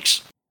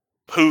Jinx,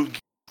 who,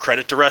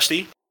 credit to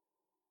Rusty,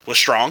 was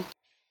strong.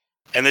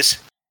 And this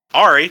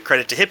Ahri,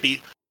 credit to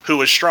Hippie, who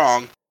was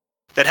strong,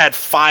 that had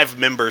 5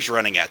 members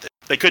running at it.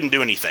 They couldn't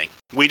do anything.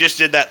 We just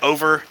did that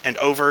over and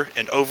over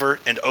and over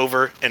and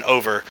over and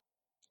over.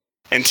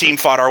 And team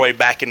fought our way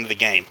back into the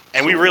game.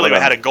 And we really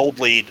had a gold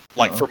lead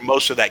for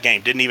most of that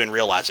game. Didn't even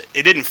realize it.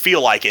 It didn't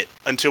feel like it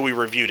until we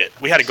reviewed it.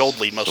 We had a gold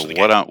lead most of the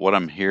game. What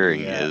I'm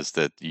hearing is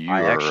that you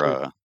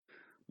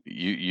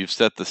you've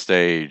set the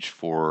stage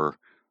for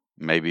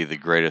maybe the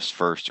greatest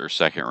first or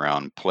second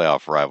round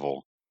playoff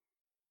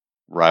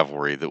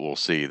rivalry that we'll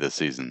see this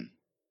season.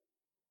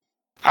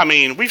 I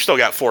mean, we've still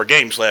got 4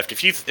 games left.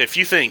 If you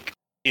think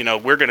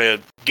we're gonna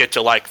get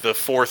to like the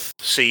 4th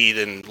seed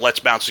and Let's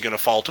Bounce is gonna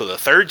fall to the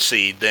 3rd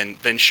seed,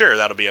 then sure,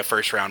 that'll be a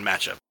first round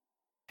matchup.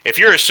 If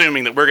you're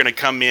assuming that we're gonna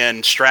come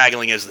in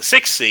straggling as the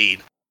 6th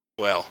seed,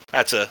 well,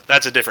 that's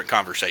a different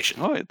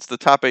conversation. Oh, it's the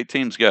top 8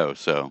 teams go.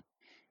 So.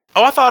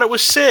 Oh, I thought it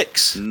was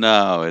 6.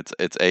 No,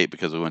 it's 8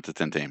 because we went to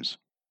 10 teams.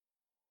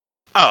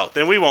 Oh,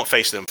 then we won't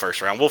face them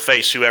first round. We'll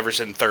face whoever's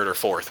in 3rd or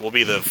 4th. We'll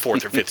be the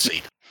 4th or 5th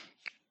seed.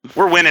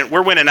 We're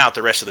winning out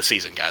the rest of the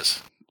season,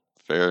 guys.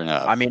 Fair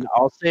enough. I mean,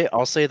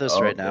 I'll say this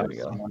right now. there we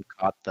If go. someone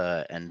caught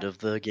the end of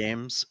the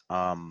games,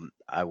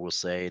 I will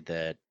say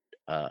that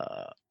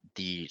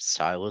the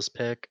Silas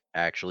pick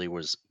actually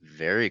was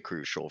very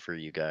crucial for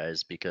you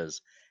guys,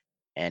 because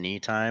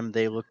anytime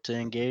they look to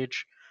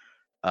engage,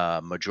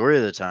 majority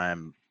of the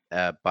time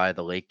by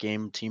the late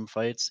game team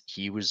fights,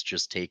 he was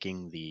just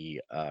taking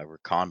the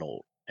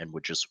Reconnault and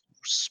would just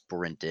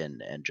sprint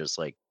in and just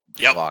like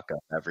Yep. lock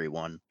up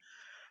everyone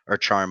or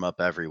charm up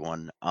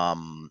everyone.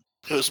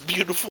 It was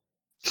beautiful.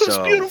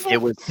 So beautiful.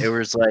 it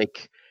was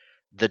like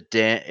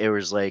it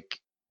was like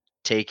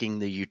taking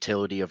the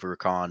utility of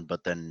Recon,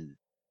 but then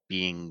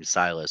being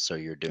Silas, so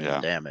you're doing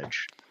Yeah.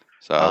 damage.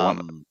 So I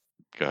want.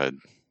 Go ahead.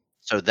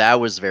 So that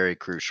was very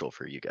crucial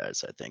for you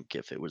guys, I think,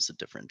 if it was a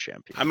different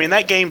champion. I mean,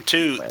 that game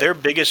too, their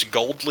biggest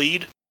gold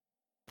lead,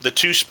 the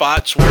 2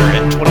 spots were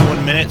at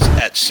 21 minutes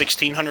at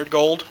 1,600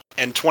 gold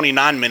and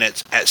 29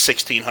 minutes at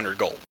 1,600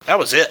 gold. That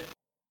was it.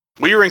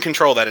 We were in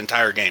control that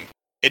entire game.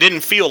 It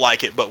didn't feel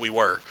like it, but we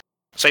were.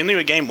 Same thing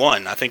with game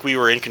 1. I think we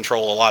were in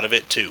control a lot of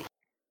it too.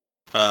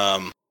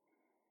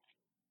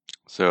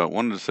 So I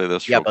wanted to say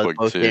this yeah, real but quick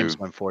both too. games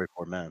went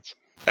 44 minutes.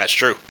 That's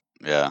true.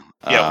 Yeah.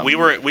 Yeah, we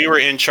were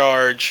in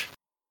charge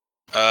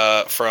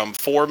from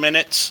 4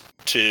 minutes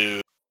to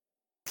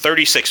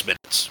 36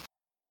 minutes,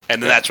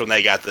 and then that's when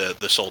they got the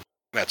sold.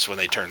 That's when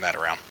they turned that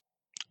around.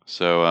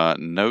 So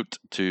note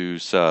to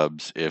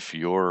subs: if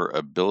your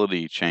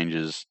ability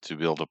changes to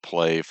be able to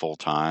play full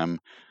time,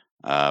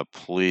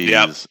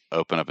 please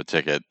open up a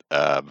ticket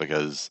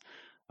because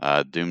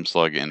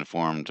Doomslug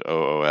informed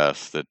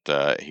OOS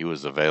that he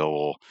was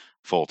available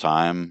full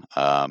time,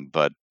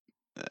 but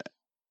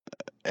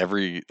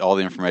all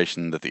the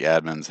information that the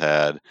admins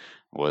had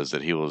was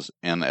that he was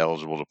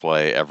ineligible to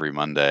play every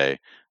Monday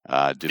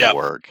due to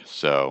work.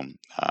 So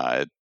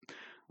it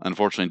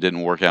unfortunately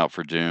didn't work out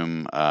for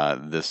Doom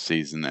this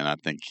season, and I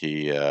think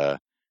he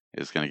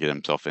is going to get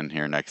himself in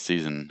here next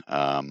season.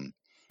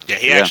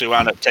 He actually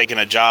wound up taking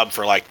a job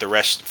for like the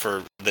rest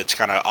that's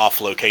kind of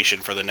off location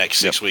for the next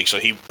 6 weeks, so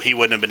he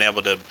wouldn't have been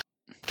able to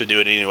do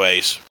it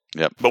anyways.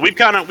 Yep. But we've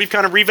kind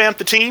of revamped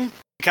the team.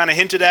 We kind of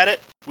hinted at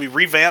it. We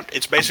revamped.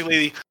 It's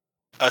basically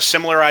a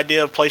similar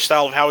idea of play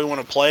style of how we want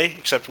to play,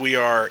 except we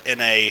are in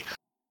a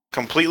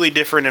completely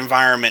different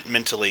environment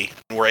mentally,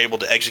 and we're able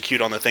to execute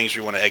on the things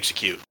we want to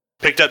execute.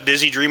 Picked up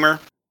Dizzy Dreamer.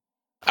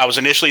 I was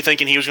initially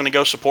thinking he was going to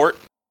go support.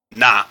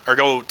 Or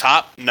go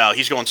top. No,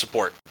 he's going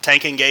support.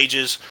 Tank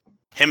engages.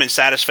 Him and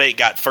Satisfate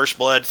got first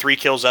blood, 3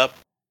 kills up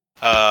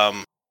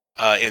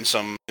in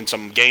some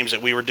games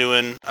that we were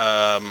doing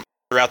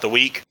throughout the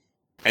week,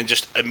 and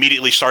just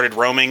immediately started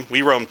roaming.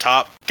 We roamed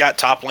top, got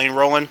top lane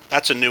rolling.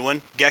 That's a new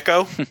one.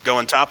 Gecko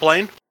going top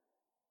lane.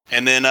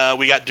 And then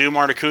we got Doom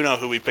Articuno,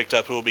 who we picked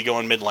up, who will be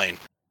going mid lane.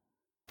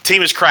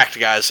 Team is cracked,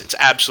 guys. It's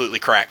absolutely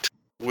cracked.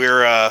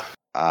 We're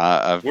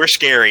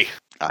scary.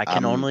 I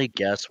can only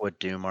guess what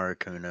Doom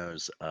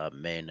Articuno's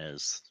main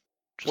is.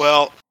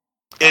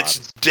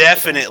 It's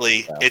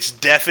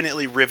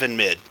definitely Riven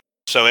mid.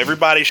 So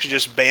everybody should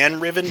just ban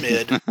Riven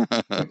mid.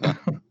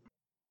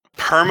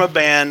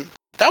 Permaban.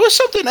 That was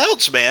something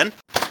else, man.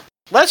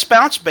 Let's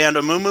Bounce banned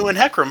Amumu and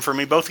Hecarim for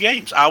me both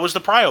games. I was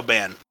the prio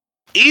ban.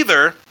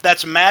 Either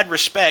that's mad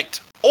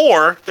respect,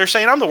 or they're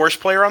saying I'm the worst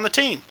player on the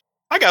team.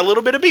 I got a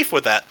little bit of beef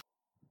with that.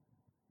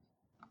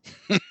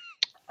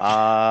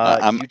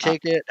 You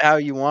take it how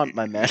you want,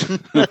 my man.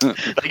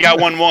 They got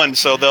 1-1,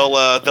 so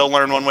they'll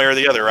learn one way or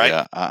the other, right?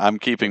 Yeah, I'm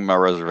keeping my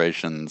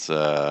reservations.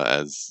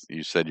 As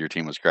you said, your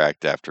team was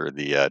cracked after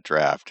the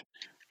draft.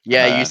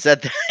 Yeah, you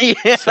said that.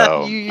 Yeah,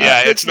 so,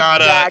 it's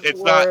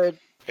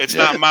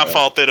not my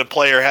fault that a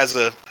player has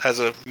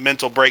a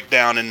mental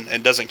breakdown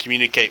and doesn't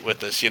communicate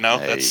with us.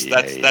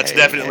 That's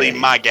definitely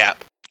my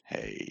gap.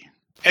 Hey.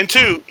 And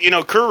 2,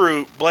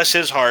 Kuru, bless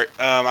his heart.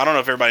 I don't know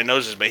if everybody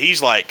knows this, but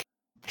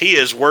he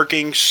is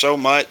working so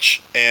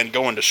much and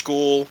going to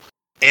school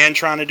and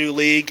trying to do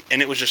league,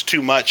 and it was just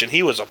too much. And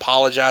he was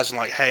apologizing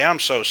like, "Hey, I'm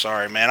so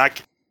sorry, man.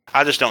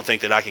 I just don't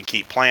think that I can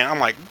keep playing." I'm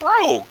like,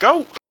 "Bro,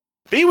 go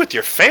be with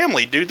your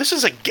family, dude. This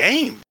is a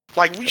game.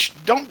 Like,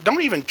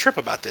 don't even trip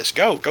about this.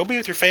 Go be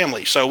with your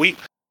family." So we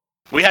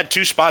had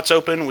 2 spots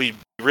open. We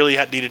really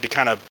needed to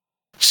kind of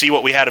see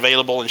what we had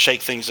available and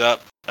shake things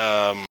up.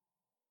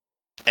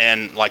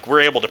 And like,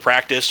 we're able to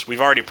practice.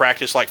 We've already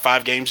practiced like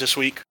 5 games this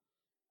week,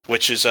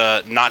 which is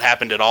not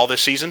happened at all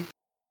this season.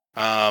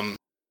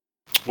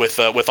 with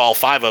all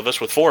 5 of us,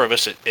 with 4 of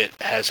us, it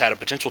has had a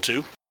potential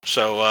to.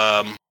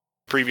 So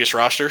previous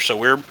roster, so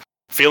we're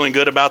feeling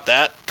good about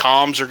that.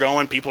 Comms are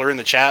going. People are in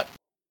the chat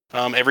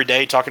every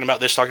day talking about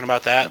this, talking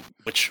about that,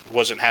 which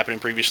wasn't happening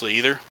previously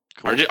either.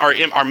 Cool.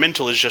 Our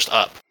mental is just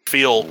up.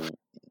 Feel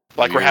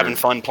like we're having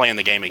fun playing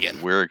the game again.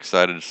 We're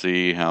excited to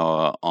see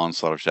how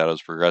Onslaught of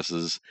Shadows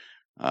progresses,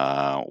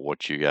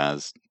 what you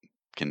guys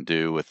can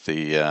do with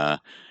the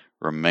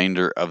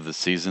remainder of the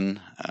season.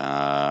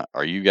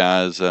 Are you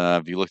guys,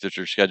 have you looked at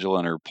your schedule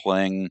and are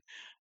playing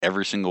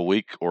every single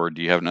week, or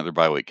do you have another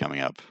bye week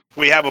coming up?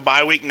 We have a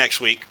bye week next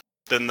week.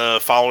 Then the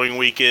following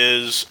week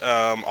is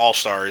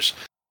All-Stars.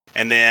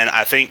 And then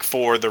I think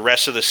for the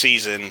rest of the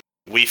season,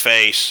 we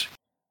face,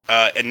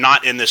 and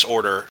not in this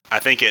order, I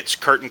think it's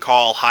Curtain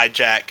Call,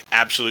 Hijack,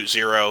 Absolute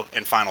Zero,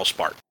 and Final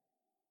Spark.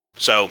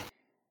 So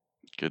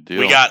good deal.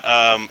 We got,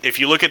 if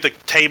you look at the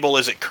table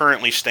as it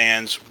currently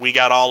stands, we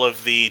got all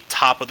of the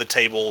top of the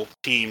table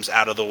teams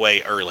out of the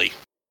way early.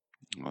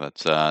 Well,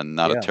 that's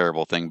not a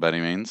terrible thing by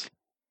any means.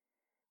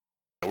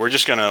 We're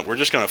just gonna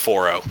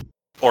 4-0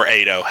 or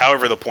 8-0,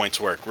 however the points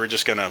work. We're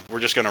just gonna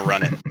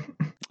run it.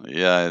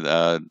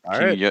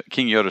 Yeah,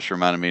 King Yodas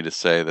reminded me to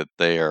say that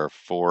they are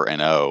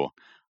 4-0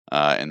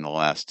 in the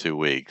last 2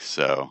 weeks.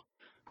 So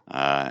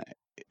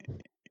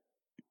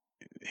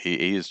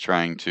he is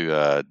trying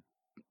to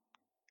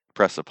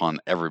press upon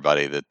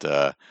everybody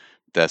that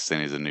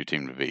Destiny is a new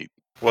team to beat.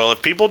 Well,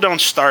 if people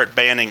don't start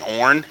banning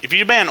Ornn, if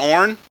you ban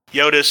Ornn,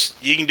 Yodas,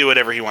 you can do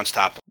whatever he wants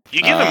top.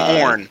 You give him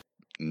Ornn.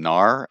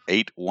 Gnar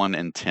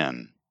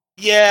 8-1-10.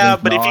 Yeah,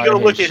 but if you go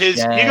look at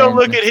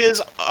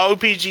his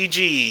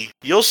OPGG,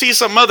 you'll see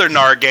some other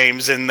Gnar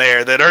games in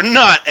there that are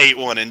not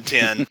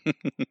 8-1-10.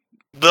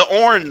 The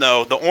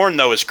Ornn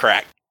though is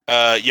cracked.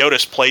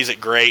 Yodas plays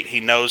it great. He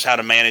knows how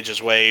to manage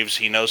his waves.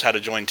 He knows how to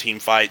join team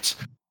fights.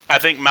 I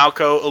think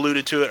Malco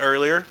alluded to it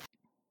earlier.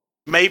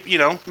 Maybe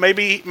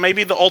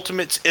the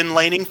ultimates in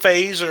laning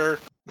phase, or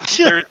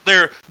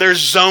they're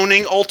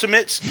zoning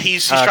ultimates.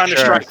 He's trying to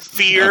strike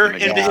fear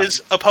into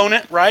his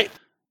opponent, right?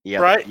 Yeah,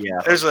 right.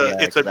 Yeah, it's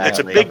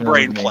a big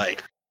brain play.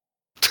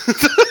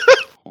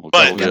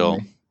 But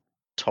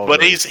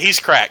he's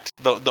cracked.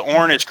 The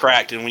Ornn is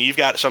cracked, and when you've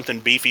got something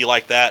beefy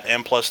like that,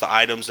 and plus the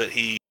items that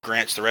he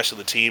grants the rest of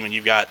the team, and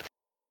you've got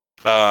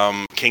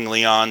King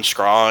Leon,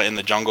 Scraw in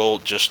the jungle,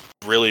 just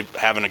really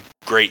having a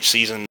great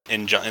season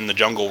in the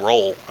jungle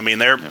role. I mean,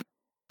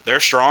 they're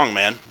strong,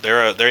 man.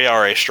 They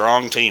are a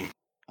strong team.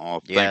 Oh,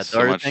 the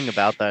other thing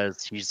about that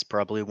is he's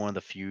probably one of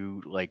the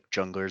few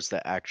junglers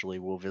that actually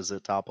will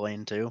visit top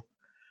lane too.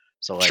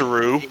 So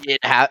true.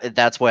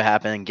 That's what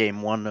happened in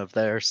game 1 of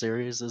their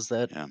series, is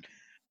that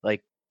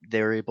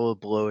they were able to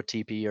blow a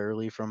TP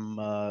early from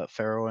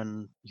Pharaoh,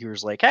 and he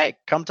was like, "Hey,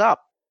 come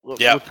top."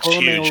 Yeah, it's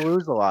huge. We'll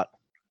lose a lot.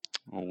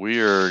 Well, we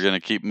are going to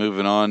keep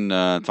moving on,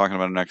 talking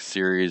about our next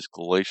series,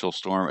 Glacial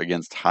Storm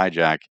against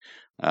Hijack.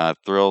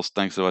 Thrillz,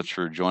 thanks so much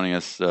for joining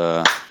us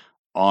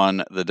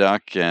on the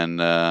duck, and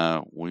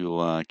we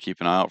will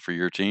keep an eye out for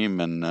your team,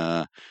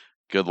 and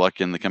good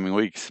luck in the coming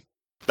weeks.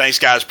 Thanks,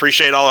 guys.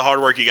 Appreciate all the hard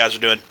work you guys are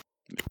doing.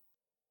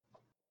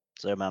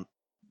 See you, man.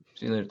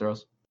 See you later,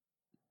 Thrillz.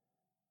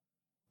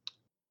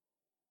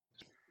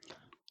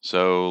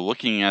 So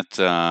looking at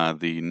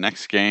the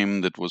next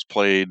game that was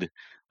played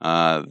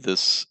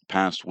this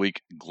past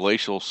week,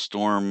 Glacial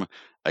Storm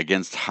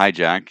against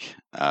Hijack.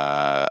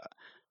 I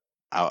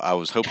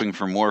was hoping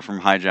for more from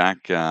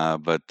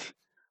Hijack, but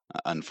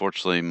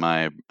unfortunately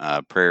my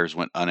prayers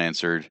went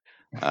unanswered.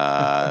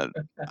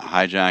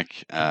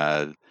 Hijack.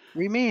 What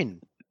do you mean?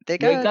 They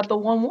got the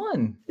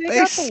 1-1.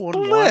 They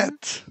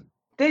split.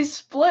 They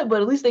split,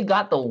 but at least they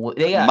got the.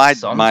 They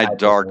got my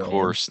dark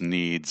horse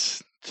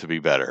needs to be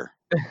better.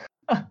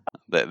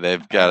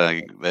 They've got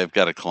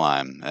to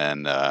climb,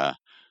 and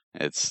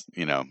it's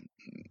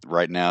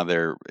right now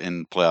they're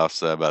in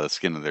playoffs by the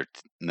skin of their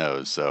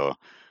nose. So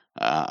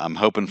I'm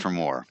hoping for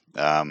more.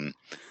 So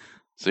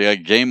yeah,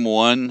 game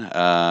 1.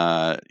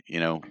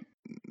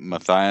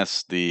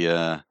 Matthias,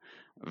 the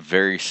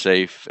very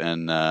safe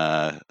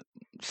and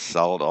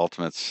solid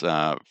ultimates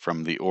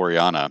from the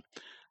Orianna.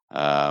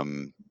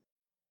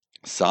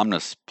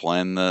 Somnus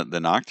playing the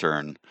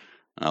Nocturne,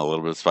 a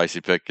little bit of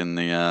spicy pick in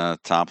the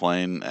top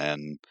lane,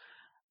 and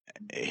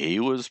he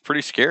was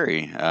pretty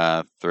scary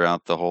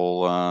throughout the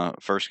whole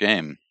first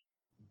game.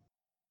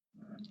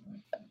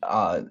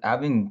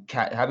 Having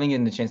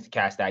the chance to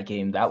cast that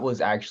game, that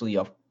was actually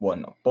a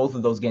one. Both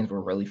of those games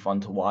were really fun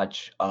to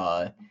watch.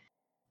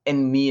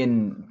 And me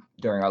and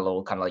during our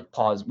little kind of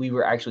pause, we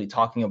were actually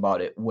talking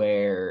about it,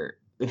 where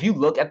if you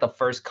look at the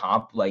first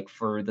comp,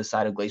 for the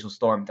side of Glacial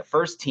Storm, the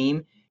first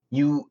team,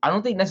 I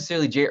don't think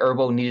necessarily J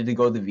Herbo needed to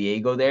go the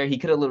Viego there. He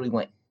could have literally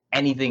went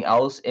anything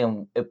else,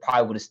 and it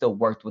probably would have still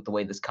worked with the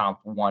way this comp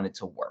wanted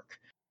to work.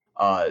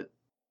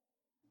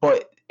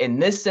 But in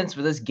this sense,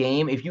 for this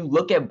game, if you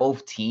look at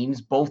both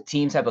teams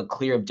have a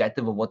clear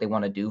objective of what they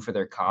want to do for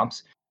their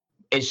comps.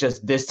 It's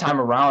just this time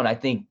around, I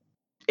think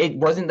it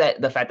wasn't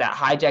that the fact that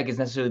Hijack is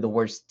necessarily the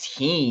worst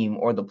team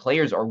or the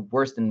players are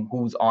worse than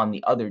who's on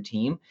the other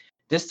team.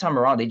 this time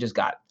around they just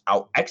got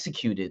out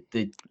executed.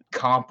 The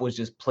comp was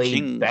just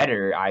played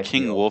better, I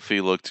King feel.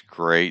 Wolfie looked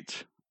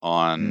great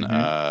on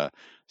Mhm.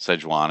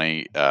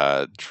 Sejuani.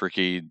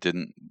 Tricky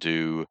didn't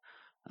do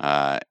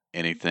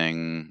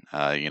anything,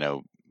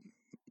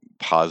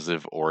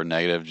 positive or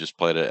negative. Just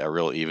played a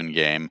real even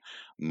game.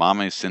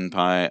 Mame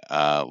Senpai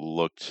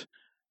looked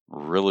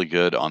really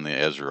good on the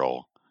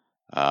Ezreal.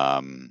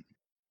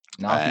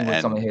 Nafi with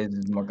some And of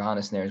his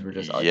Morgana snares were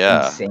just yeah,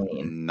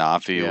 insane.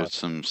 Nafi Yeah. with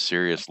some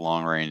serious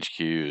long range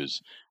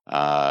Qs.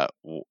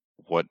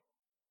 What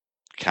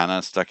kind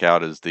of stuck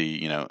out as the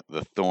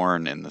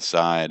thorn in the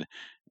side,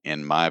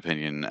 in my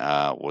opinion,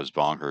 was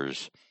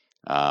Bonkers.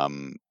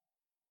 Um,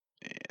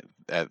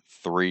 at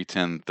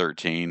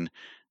 3-10-13,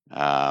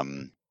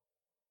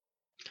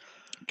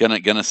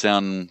 gonna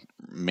sound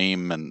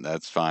meme, and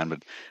that's fine,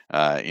 but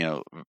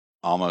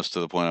almost to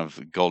the point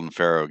of Golden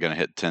Pharaoh gonna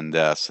hit 10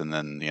 deaths, and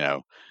then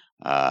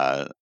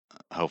uh,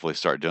 hopefully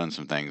start doing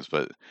some things.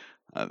 But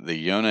the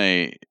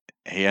Yone,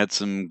 he had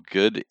some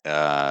good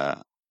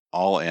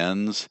all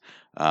ends,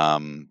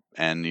 and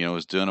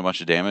was doing a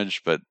bunch of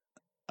damage, but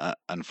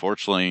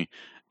unfortunately,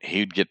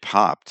 he'd get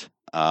popped.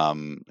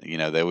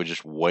 They would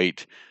just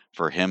wait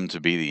for him to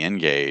be the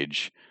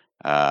engage,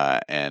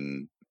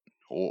 and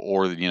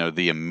or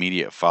the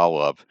immediate follow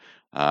up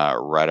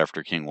right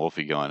after King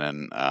Wolfie going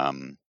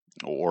in,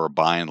 or a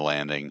bind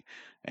landing,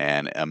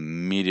 and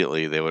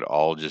immediately they would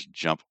all just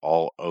jump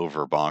all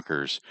over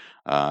Bonkers,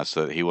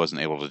 so that he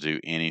wasn't able to do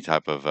any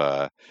type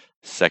of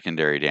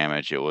secondary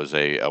damage. It was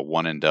a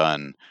one and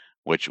done,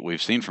 which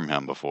we've seen from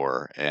him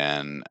before,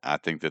 and I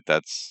think that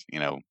that's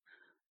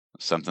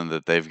something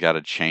that they've got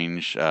to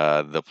change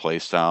the play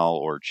style,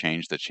 or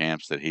change the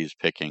champs that he's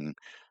picking,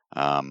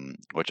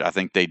 which I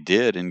think they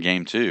did in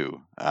game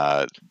 2.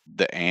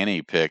 The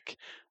Annie pick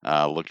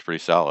looked pretty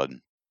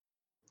solid.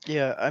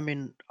 Yeah, I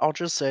mean, I'll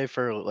just say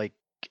for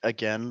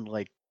again,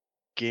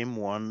 game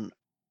 1,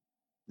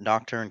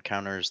 Nocturne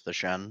counters the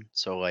Shen,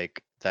 so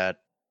that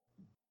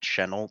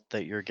Shen ult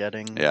that you're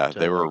getting Yeah,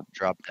 they to were.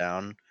 drop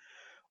down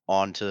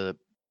onto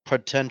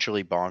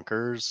potentially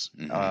Bonkers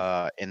Mhm.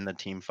 in the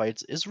team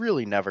fights is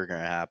really never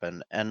gonna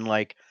happen. And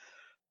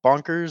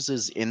Bonkers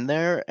is in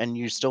there, and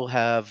you still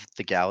have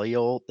the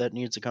Galio that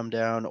needs to come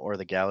down, or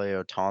the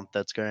Galio taunt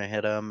that's going to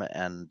hit him,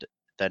 and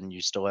then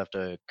you still have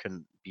to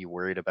be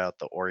worried about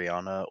the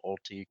Orianna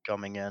ulti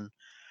coming in.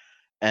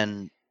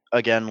 And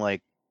again,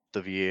 the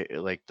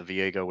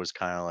Viego was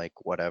kind of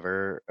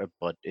whatever,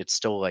 but it's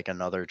still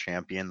another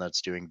champion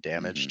that's doing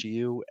damage Mhm. to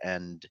you,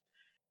 and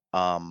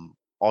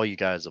all you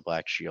got is a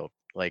black shield.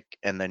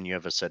 And then you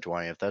have a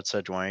Sejuani. If that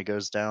Sejuani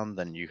goes down,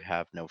 then you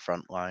have no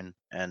front line,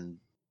 and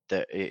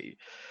that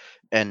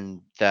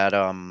and that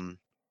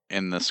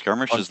In the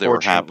skirmishes that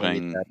were unfortunately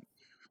that happening,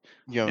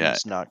 yeah,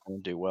 Yone's not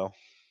going to do well.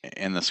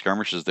 in the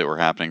skirmishes that were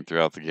happening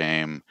throughout the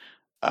game,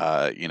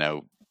 uh, you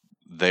know,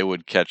 they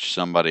would catch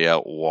somebody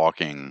out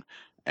walking,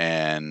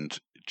 and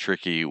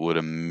Tricky would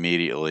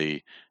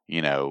immediately,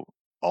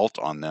 ult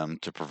on them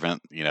to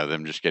prevent,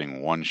 them just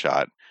getting one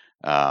shot.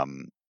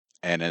 Um,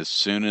 and as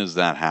soon as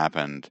that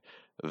happened,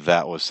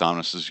 that was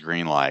Somnus's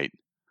green light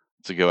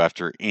to go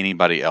after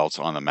anybody else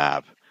on the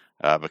map,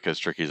 because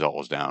Tricky's ult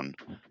was down.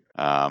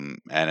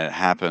 And it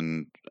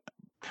happened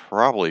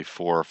probably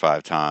 4 or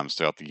 5 times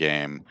throughout the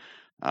game.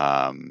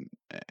 Um,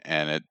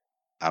 and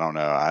I don't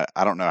know.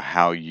 I don't know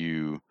how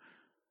you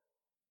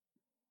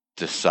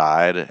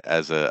decide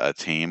as a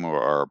team,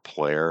 or a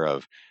player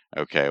of,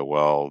 okay,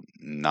 well,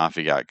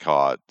 Nafi got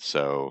caught,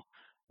 so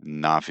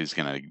Nafi's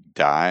gonna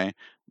die,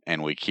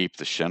 and we keep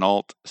the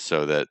Shinault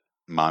so that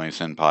Mommy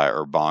Senpai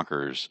or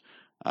Bonkers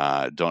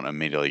don't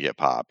immediately get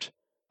popped.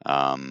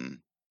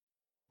 Um,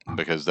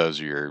 because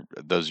those are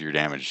your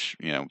damage.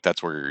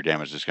 That's where your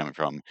damage is coming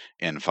from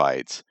in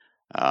fights.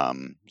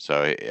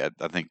 So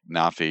I think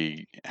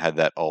Nafi had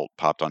that ult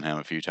popped on him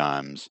a few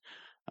times,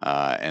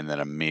 and then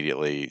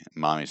immediately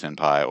Mommy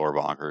Senpai or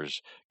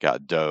Bonkers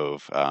got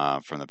dove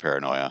from the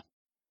paranoia.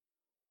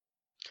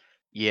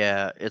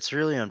 Yeah, it's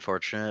really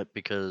unfortunate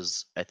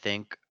because I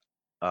think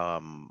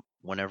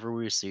whenever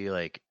we see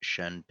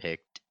Shen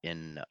picked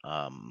in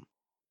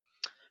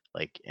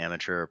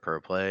amateur or pro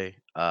play,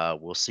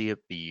 we'll see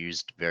it be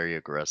used very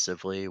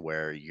aggressively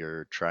where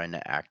you're trying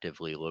to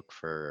actively look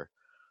for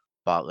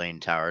bot lane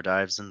tower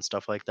dives and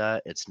stuff like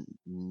that. It's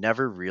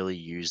never really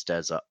used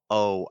as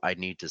oh, I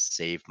need to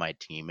save my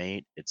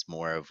teammate. It's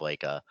more of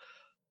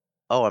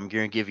oh, I'm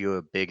going to give you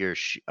a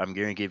I'm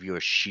going to give you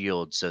a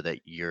shield so that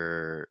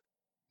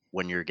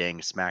when you're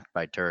getting smacked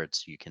by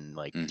turrets, you can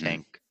Hmm.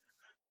 tank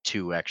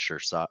 2 extra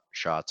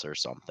shots or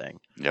something.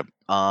 Yep.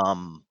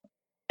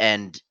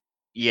 And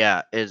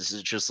yeah,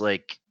 it's just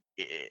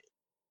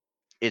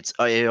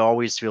it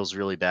always feels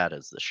really bad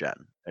as the Shen.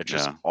 It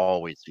just Yeah.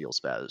 always feels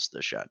bad as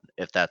the Shen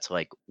if that's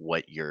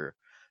what you're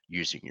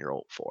using your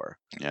ult for.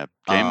 Yeah.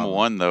 Game Um,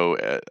 one, though,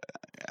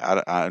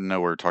 I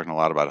know we're talking a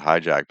lot about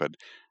hijack, but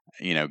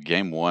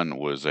game one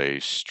was a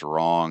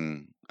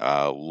strong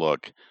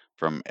look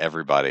from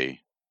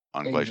everybody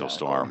on Glacial Exactly.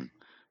 Storm.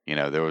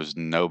 There was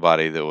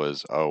nobody that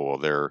was, oh well,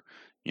 they're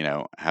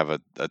have a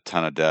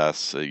ton of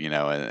deaths,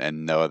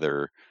 and no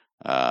other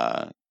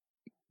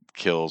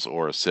kills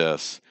or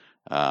assists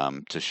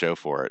to show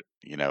for it.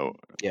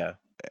 Yeah.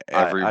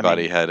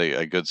 Everybody mean, had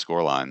a good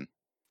score line.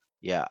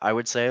 yeah, I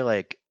would say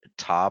like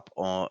Top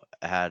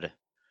had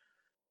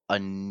a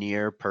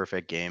near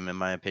perfect game in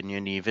my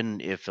opinion, even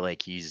if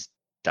like he's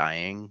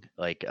dying,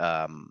 like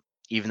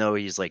even though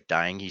he's like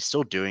dying, he's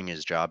still doing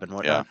his job and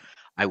Yeah. whatnot.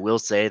 I will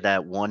say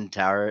that one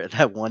tower,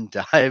 that one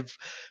dive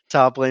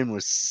top lane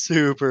was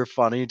super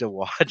funny to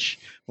watch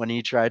when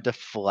he tried to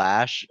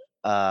flash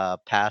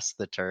past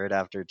the turret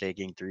after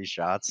taking 3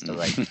 shots to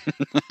like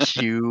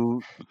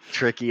cue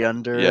Tricky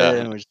under it, Yeah.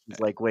 and was just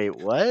like, wait,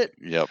 what?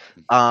 Yep.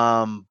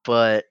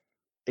 But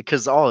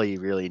because all he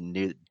really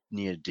needed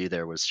to do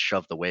there was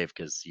shove the wave,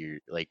 because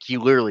he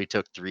literally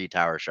took 3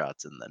 tower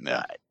shots and then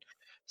Yeah. died.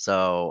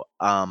 So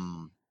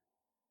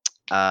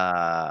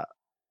uh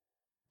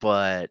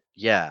but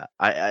yeah,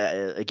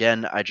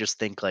 I just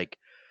think like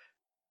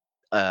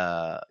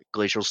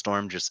Glacial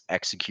Storm just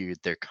executed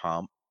their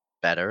comp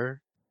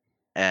better.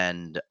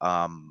 And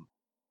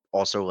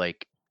also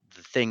like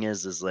the thing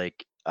is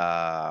like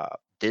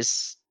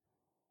this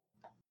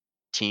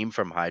team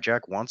from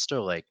Hijack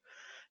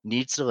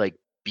needs to like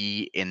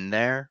be in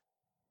there,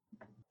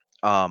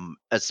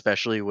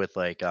 especially with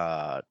like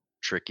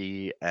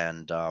Tricky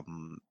and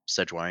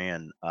Sejuani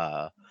and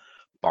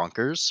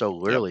Bonkers. So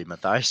Yep. literally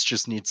Matthias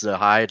just needs to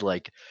hide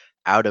like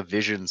out of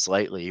vision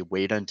slightly,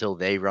 wait until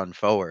they run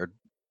forward,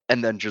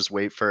 and then just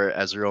wait for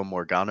Ezreal and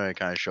Morgana to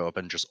kind of show up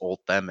and just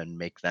ult them and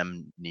make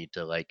them need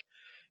to like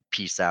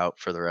peace out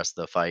for the rest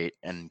of the fight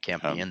and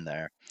can't be in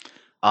there.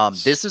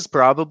 This is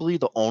probably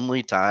the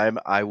only time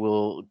I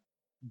will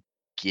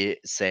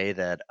say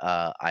that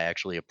I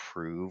actually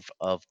approve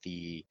of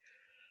the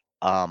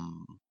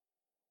um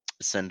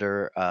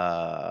Cinder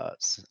of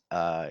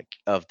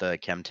the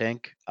chem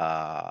tank.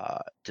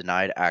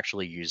 Denied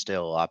actually used it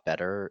a lot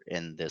better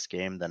in this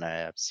game than I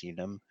have seen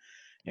him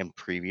in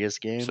previous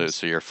games.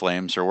 So your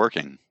flames are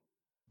working.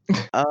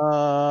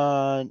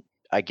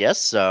 I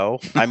guess so.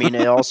 I mean,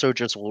 it also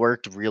just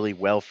worked really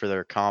well for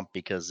their comp,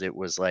 because it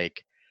was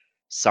like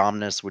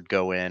Somnus would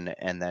go in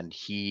and then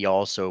he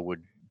also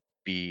would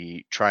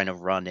be trying to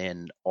run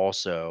in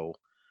also,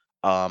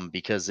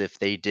 because if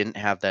they didn't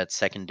have that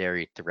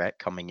secondary threat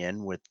coming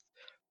in with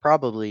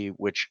probably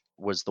which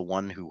was the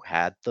one who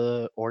had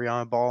the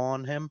Orion ball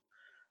on him,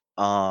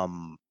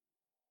 um,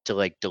 to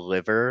like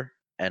deliver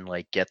and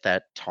like get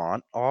that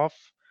taunt off,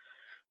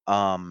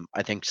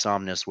 I think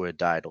Somnus would have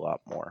died a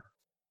lot more.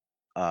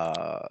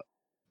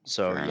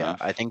 So Fair yeah,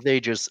 enough. I think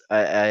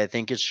I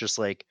think it's just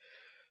like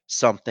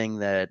something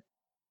that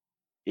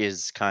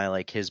is kind of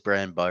like his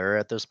bread and butter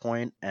at this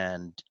point,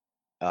 and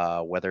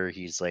whether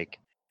he's like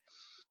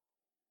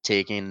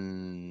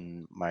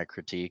taking my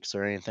critiques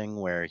or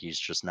anything where he's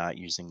just not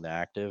using the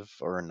active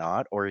or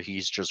not, or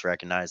he's just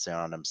recognizing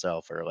on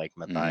himself, or like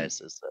Matthias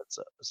is that's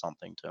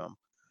something to him.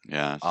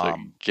 Yeah. So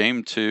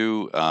game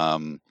 2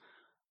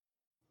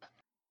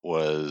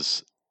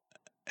 was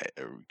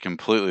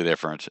completely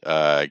different.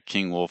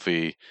 King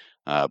Wolfie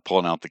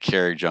pulling out the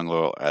carry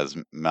jungler, as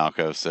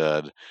Malco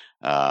said,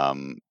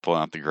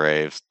 pulling out the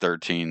Graves,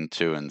 13,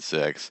 2, and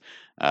 6.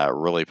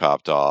 Really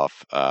popped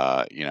off.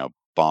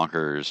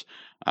 Bonkers,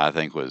 I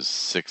think, was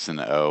 6 and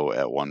 0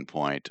 at one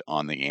point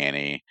on the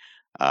Annie.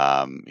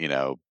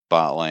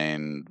 Bot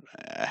lane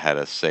had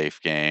a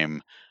safe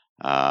game.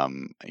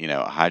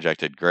 Hijack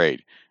did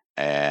great.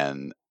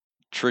 And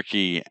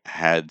Tricky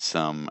had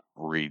some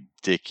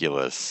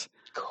ridiculous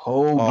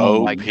Oh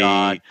my OP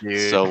god,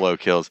 dude! solo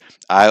kills.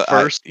 The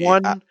first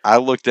one, I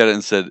looked at it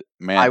and said,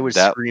 I "Man, was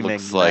that screaming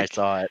looks when I like."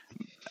 saw it.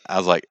 I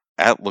was like,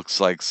 "That looks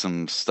like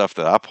some stuff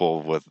that I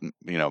pulled with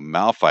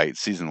Malphite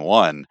season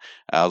 1."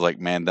 I was like,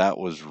 "Man, that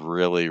was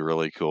really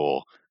really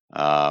cool."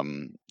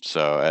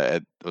 So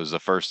it was the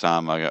first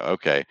time I go,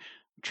 "Okay,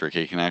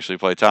 Tricky can actually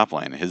play top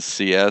lane." His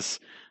CS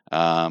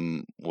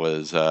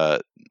was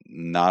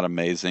not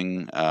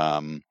amazing,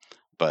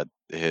 but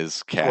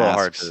his It's a little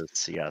hard casks. to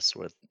CS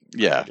with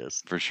Yeah,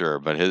 Gragas. for sure.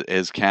 But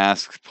his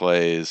cask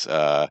plays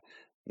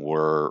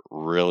were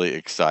really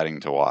exciting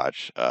to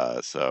watch.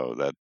 So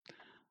that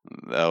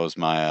was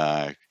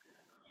my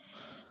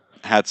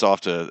hats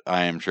off to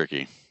I Am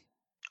Tricky.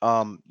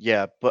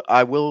 Yeah, but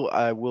I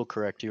will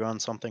correct you on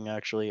something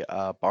actually.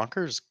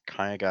 Bonkers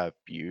kind of got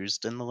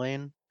abused in the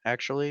lane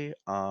actually,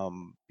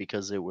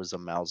 because it was a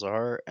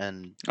Malzahar,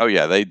 and Oh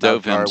yeah, they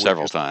dove him Malzahar would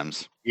several just,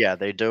 times. yeah,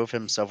 they dove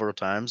him several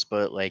times,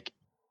 but like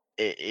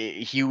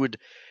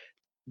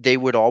they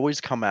would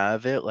always come out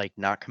of it like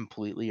not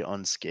completely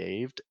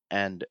unscathed,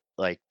 and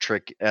like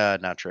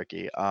not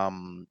Tricky,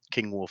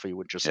 King Wolfie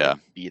would just Yeah. like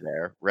be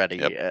there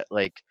Yep. ready,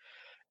 like,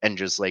 and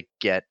just like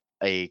get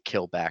a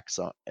kill back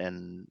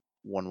in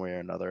one way or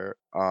another.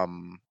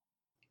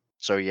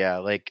 So yeah,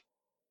 like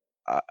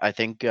I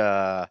think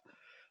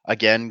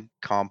again,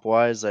 comp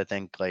wise, I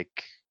think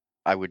like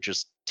I would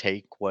just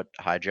take what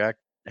Hijack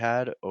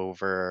had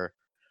over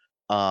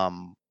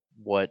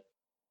what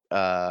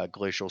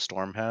Glacial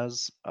Storm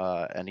has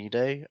any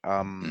day.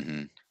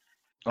 hmm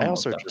Oh,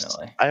 most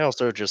definitely. I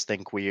also just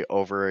think we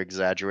over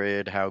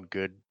exaggerated how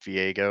good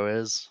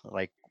Viego is.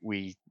 Like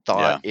we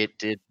thought Yeah. it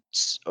did.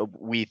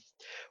 We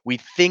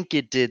think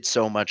it did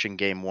so much in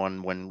game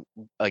one when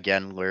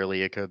again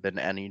literally it could have been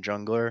any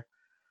jungler.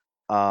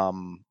 I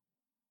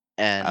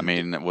And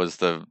mean,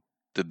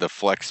 did the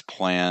flex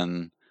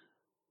plan,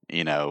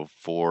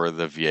 for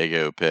the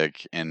Viego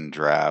pick in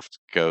draft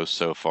go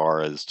so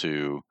far as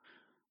to,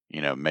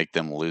 make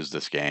them lose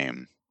this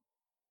game?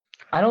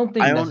 I don't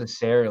think I don't.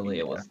 necessarily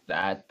it Yeah. was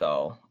that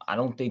though. I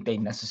don't think they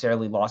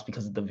necessarily lost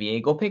because of the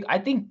Viego pick. I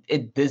think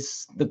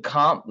the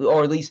comp,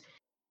 or at least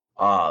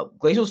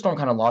Glacial Storm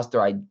kind of lost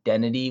their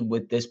identity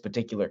with this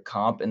particular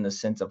comp in the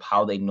sense of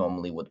how they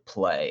normally would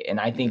play. And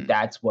I think Mhm.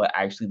 that's what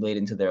actually laid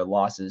into their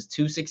losses.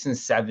 2, 6, and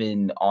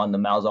 7 on the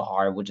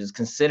Malzahar, which is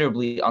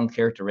considerably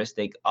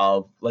uncharacteristic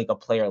of like a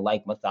player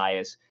like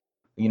Matthias.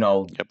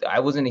 Yep. I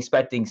wasn't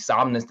expecting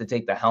Somnus to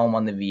take the helm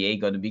on the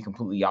Viego, to be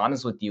completely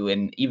honest with you.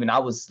 And even I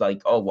was like,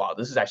 oh, wow,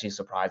 this is actually a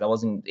surprise. I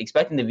wasn't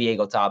expecting the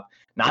Viego top.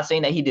 Not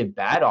saying that he did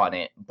bad on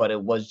it, but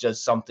it was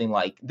just something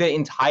like the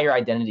entire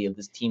identity of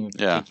this team in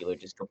Yeah. particular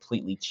just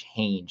completely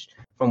changed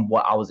from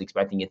what I was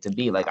expecting it to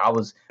be. Like I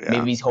was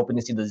maybe hoping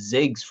to see the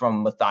Ziggs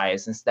from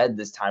Matthias instead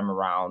this time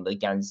around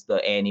against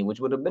the Annie, which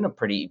would have been a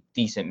pretty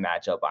decent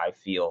matchup, I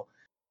feel.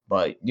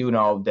 But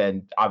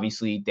then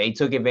obviously they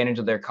took advantage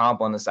of their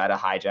comp on the side of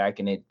Hijack,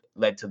 and it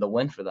led to the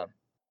win for them.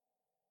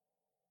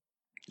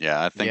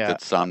 Yeah, I think Yeah. that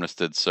Somnus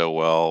did so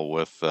well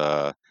with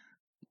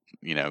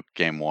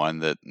game one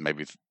that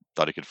maybe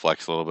thought he could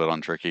flex a little bit on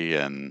Tricky,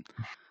 and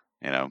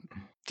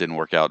didn't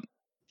work out.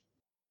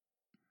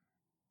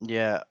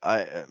 Yeah.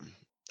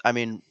 I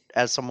mean,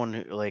 as someone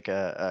who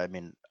I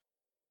mean,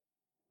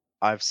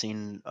 I've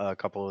seen a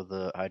couple of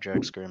the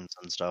hijack scrims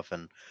and stuff,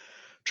 and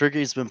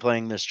Tricky's been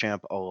playing this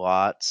champ a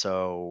lot,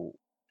 so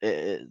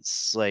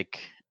it's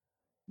like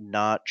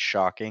not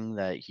shocking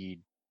that he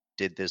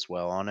did this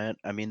well on it.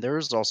 I mean, there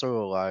was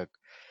also a lot of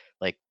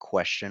like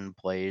question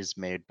plays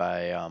made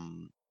by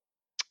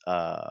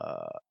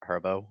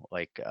Herbo.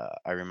 Like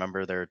I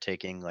remember they're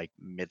taking like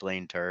mid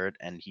lane turret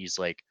and he's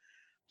like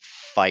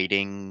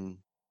fighting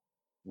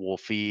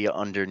Wolfie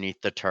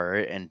underneath the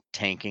turret and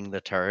tanking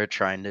the turret,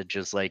 trying to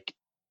just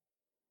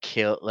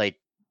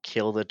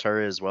kill the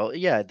turret as well.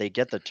 Yeah, they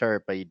get the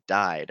turret, but he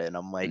died. And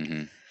I'm like,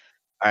 Hmm.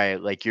 all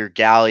right, like your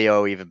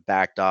Galio even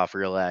backed off,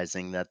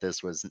 realizing that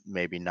this was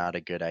maybe not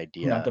a good Not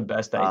idea. the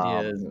best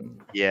ideas.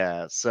 And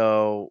Yeah,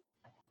 so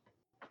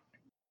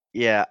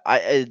yeah,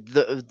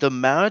 the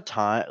amount of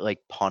time like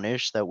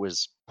punish that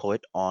was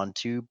put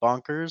onto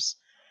Bonkers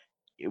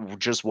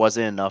just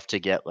wasn't enough to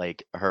get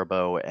like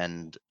Herbo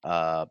and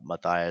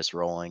Matthias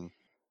rolling.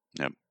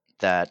 Yep.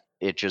 That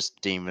it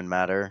just didn't even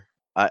matter.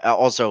 I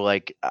also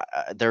like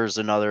there's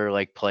another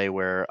like play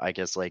where I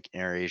guess like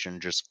Asian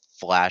just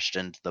flashed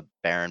into the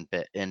Baron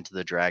pit, into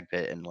the drag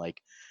pit, and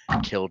like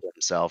killed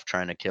himself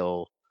trying to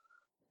kill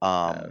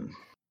um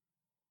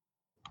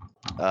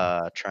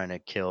the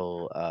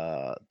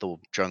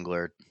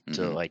jungler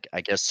to Hmm. like I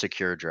guess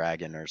secure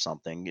dragon or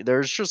something.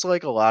 There's just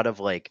like a lot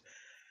of like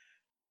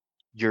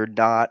you're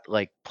not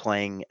like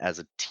playing as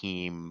a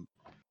team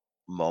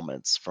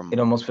moments it from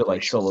almost felt like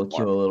Glacial solo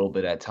Storm. queue a little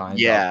bit at times out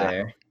Yeah,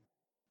 there.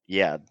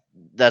 yeah,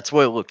 that's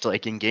what it looked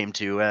like in game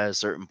two. At a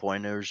certain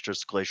point, it was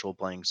just Glacial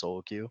playing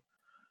solo queue.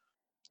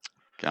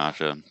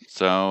 Gotcha.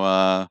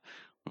 So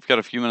we've got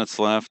a few minutes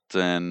left,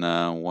 and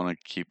want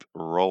to keep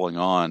rolling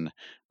on.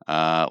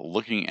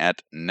 Looking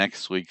at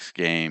next week's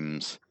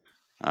games,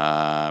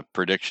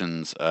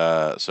 predictions.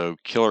 So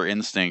Killer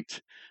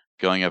Instinct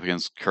going up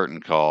against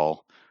Curtain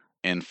Call,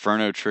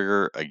 Inferno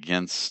Trigger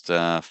against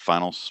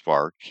Final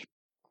Spark,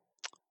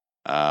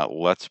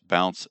 Let's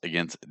Bounce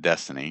against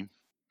Destiny,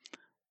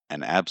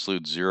 and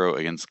Absolute Zero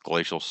against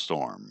Glacial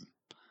Storm.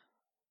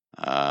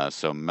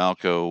 So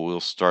Malco, we'll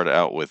start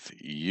out with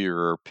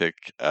your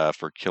pick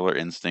for Killer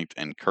Instinct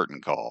and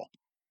Curtain Call.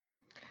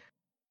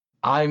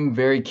 I'm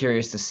very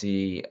curious to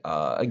see,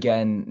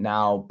 again,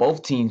 now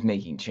both teams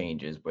making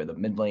changes where the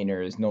mid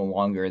laner is no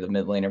longer the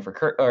mid laner for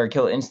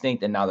Killer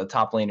Instinct, and now the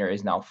top laner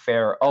is now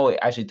Pharaoh. Oh, wait,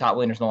 actually, top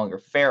laner is no longer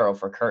Pharaoh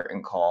for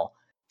Curtain Call.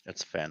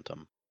 It's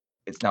Phantom.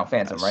 It's now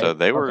Phantom, So right?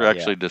 they were Okay.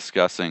 actually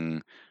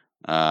discussing,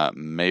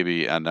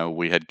 maybe, I know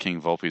we had King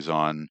Volpes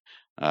on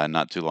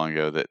not too long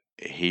ago, that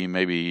he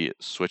may be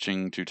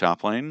switching to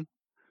top lane.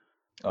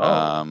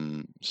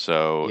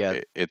 So Yeah.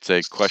 it's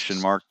a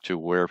question mark to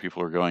where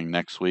people are going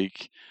next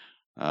week.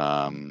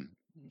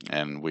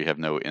 And we have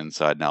no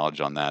inside knowledge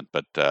on that,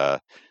 but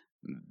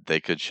they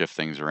could shift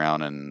things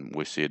around and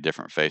we see a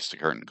different face to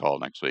Curtain Call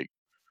next week.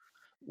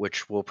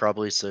 Which will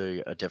probably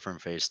see a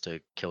different face to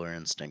Killer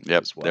Instinct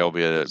Yep, as well. there'll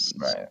be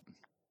Right.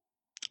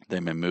 they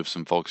may move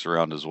some folks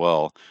around as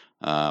well,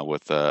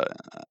 with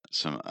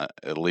some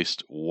at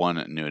least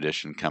one new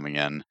addition coming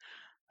in.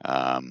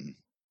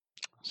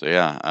 So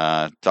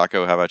yeah,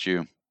 Taco, how about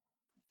you?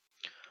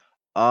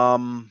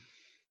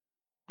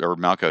 Or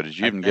Malco, did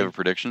you I even give a think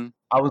prediction?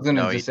 I was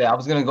gonna No, just say I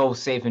was gonna go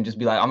safe and just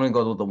be like, I'm gonna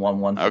go with the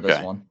 1-1 for this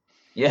Okay. one.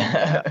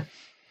 Yeah.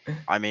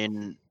 I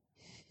mean,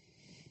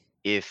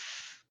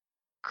 if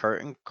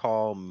Curtain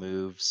Call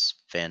moves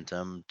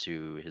Phantom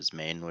to his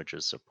main, which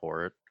is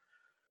support.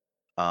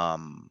 I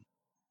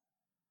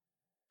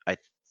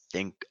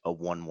think a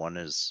 1-1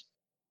 is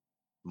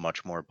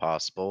much more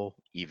possible,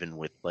 even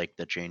with like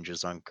the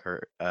changes on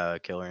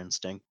Killer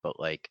Instinct. But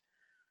like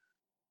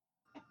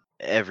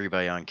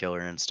everybody on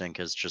Killer Instinct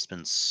has just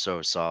been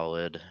so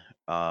solid,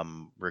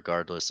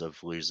 regardless of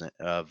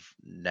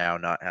now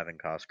not having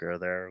Costco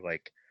there.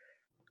 Like,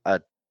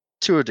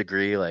 to a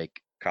degree,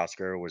 like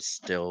Costco was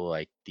still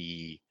like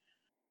the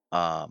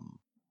um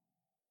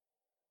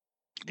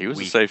He was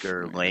a safe,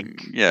 weaker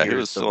link. yeah, he He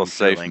was was the still a weaker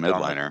safe link mid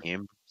on the laner.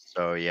 team.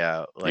 So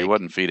yeah, He like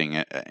wasn't feeding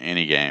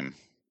any game.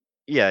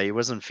 yeah, he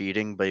wasn't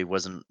feeding, but he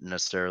wasn't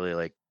necessarily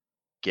like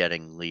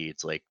getting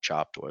leads like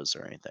Chopped was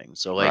or anything.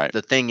 So like Right.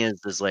 the thing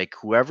is like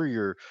whoever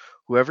you're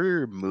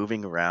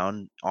moving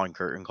around on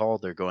Curtain Call,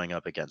 they're going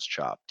up against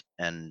Chopped,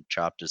 and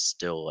Chopped is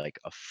still like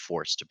a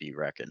force to be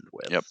reckoned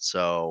with. Yep.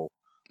 So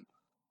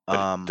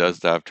But it does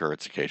dive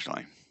turrets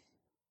occasionally.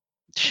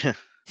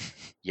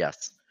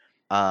 yes.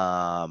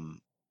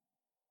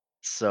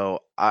 So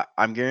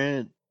I'm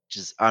gonna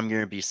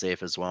be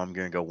safe as well. I'm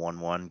gonna go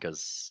 1-1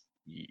 because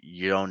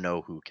you don't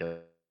know who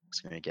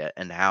Killer's gonna get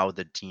and how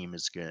the team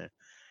is gonna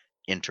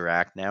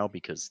interact now,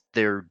 because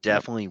there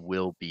definitely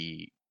will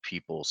be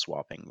people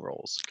swapping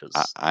roles. Because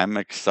I'm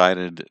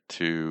excited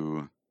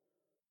to.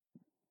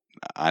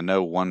 I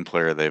know one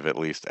player they've at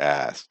least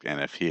asked,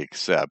 and if he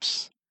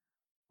accepts,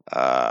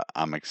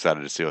 I'm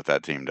excited to see what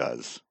that team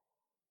does.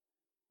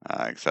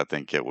 Because I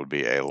think it would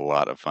be a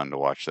lot of fun to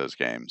watch those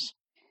games.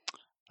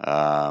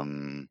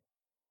 So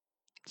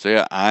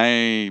yeah,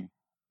 I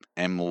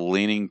am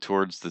leaning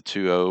towards the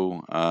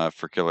 2-0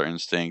 for Killer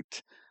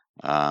Instinct,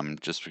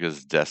 just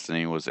because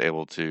Destiny was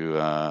able to,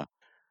 or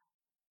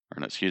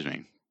no, excuse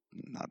me,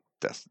 not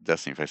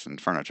Destiny facing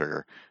Inferno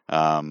Trigger.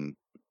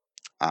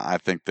 I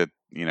think that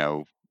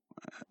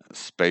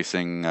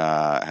spacing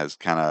has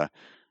kind of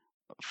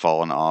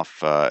fallen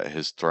off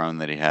his throne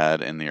that he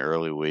had in the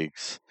early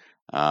weeks,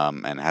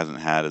 and hasn't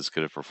had as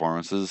good of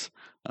performances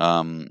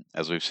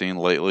as we've seen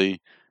lately.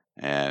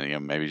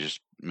 And maybe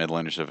just mid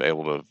laners have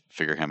able to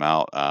figure him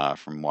out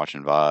from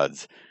watching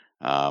VODs.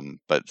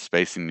 But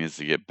spacing needs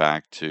to get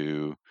back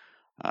to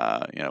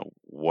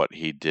what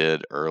he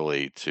did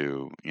early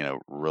to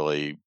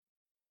really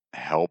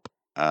help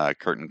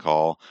Curtain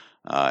Call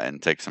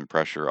and take some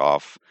pressure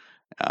off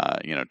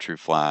True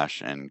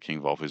Flash and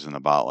King Wolf, who's in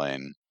the bot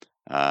lane,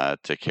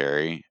 to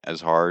carry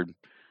as hard.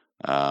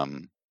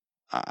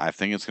 I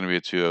think it's going to be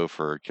a 2-0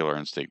 for Killer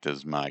Instinct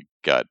is my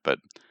gut, but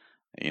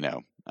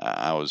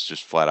I was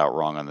just flat out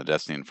wrong on the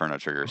Destiny Inferno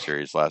Trigger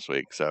series last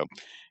week, so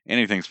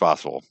anything's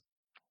possible.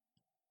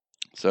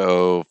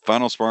 So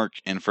Final Spark,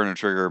 Inferno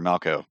Trigger,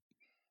 Malco.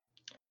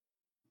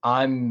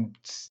 I'm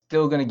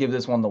still going to give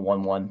this one the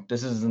 1-1.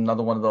 This is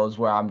another one of those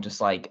where I'm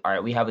just like, all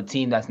right, we have a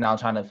team that's now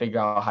trying to figure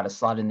out how to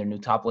slot in their new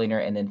top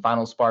laner, and then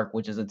Final Spark,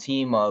 which is a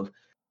team of,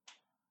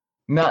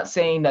 not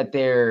saying that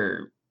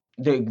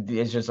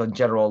it's just a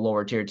general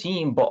lower tier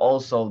team, but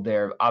also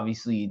they're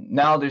obviously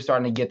now they're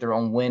starting to get their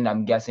own win.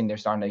 I'm guessing they're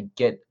starting to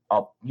get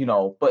up,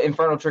 but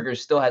Inferno Trigger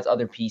still has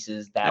other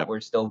pieces that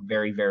were still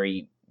very,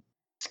 very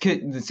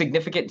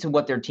significant to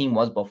what their team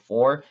was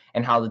before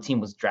and how the team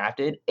was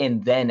drafted,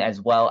 and then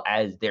as well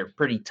as their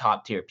pretty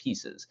top tier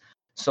pieces.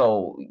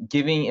 So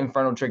giving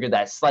Inferno Trigger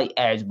that slight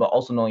edge, but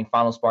also knowing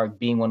Final Spark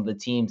being one of the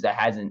teams that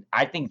hasn't,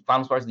 I think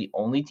Final Spark is the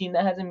only team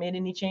that hasn't made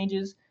any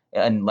changes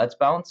and Let's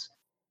Bounce.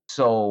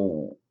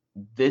 So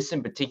this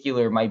in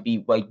particular might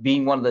be like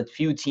being one of the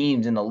few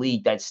teams in the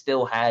league that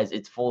still has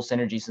its full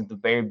synergy since the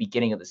very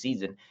beginning of the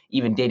season,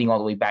 even dating all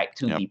the way back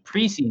to the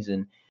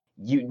preseason.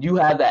 You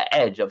have that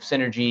edge of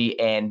synergy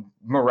and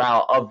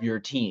morale of your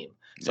team.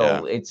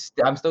 So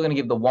I'm still going to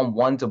give the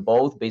 1-1 to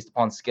both based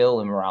upon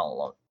skill and morale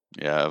alone.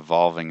 Yeah,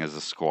 evolving as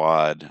a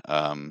squad,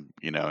 and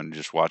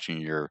just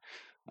watching your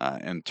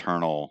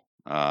internal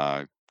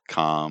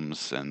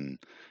comms and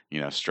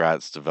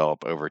strats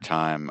develop over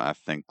time, I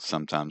think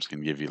sometimes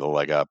can give you the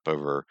leg up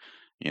over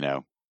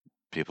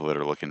people that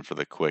are looking for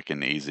the quick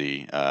and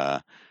easy.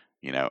 Add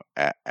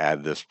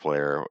this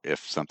player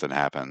if something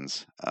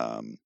happens.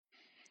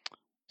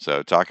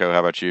 So Taco, how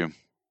about you?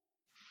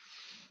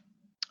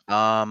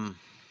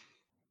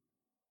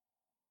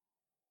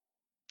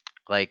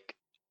 Like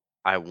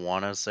I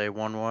want to say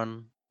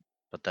 1-1,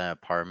 but then a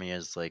part of me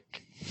is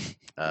like,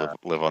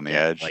 live on the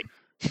again, edge.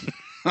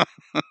 like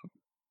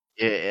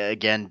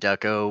again,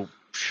 Deco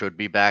should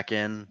be back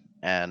in,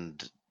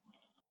 and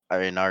I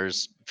mean, I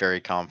was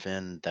very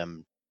confident in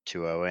them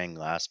 2-0ing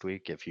last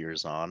week if he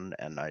was on,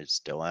 and I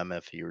still am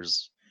if he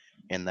was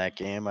in that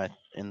game.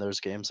 In those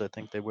games, I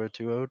think they were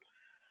 2-0'd.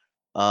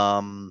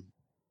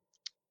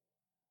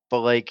 But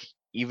like,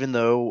 even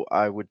though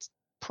I would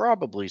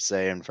probably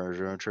say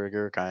Inferno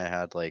Trigger kind of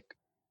had like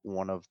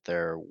one of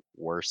their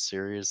worst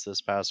series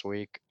this past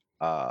week,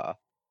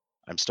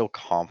 I'm still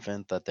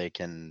confident that they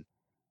can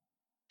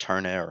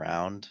turn it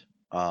around.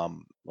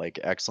 Like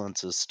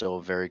Excellence is still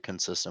a very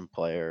consistent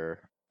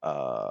player.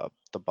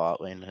 The bot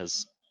lane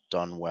has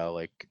done well.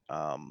 Like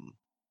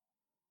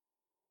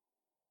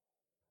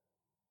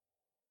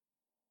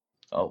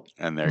Oh.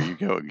 And there you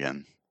go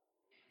again.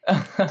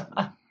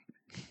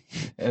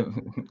 It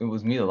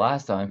was me the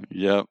last time.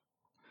 Yep.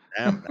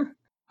 Damn.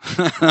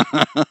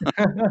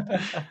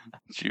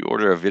 Did you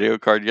order a video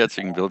card yet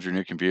so you can build your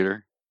new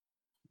computer?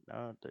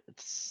 No,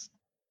 just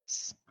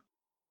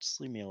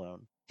leave me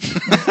alone.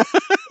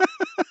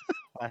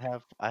 I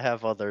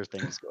have other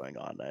things going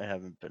on. I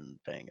haven't been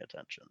paying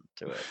attention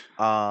to it.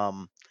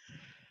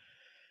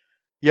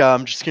 Yeah,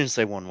 I'm just gonna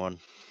say 1-1.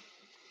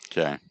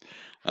 Okay.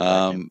 for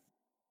that game.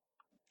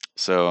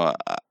 So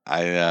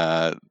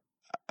I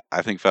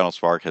think Final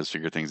Spark has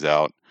figured things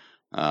out,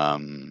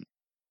 and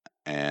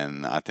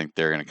I think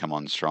they're going to come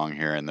on strong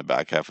here in the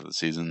back half of the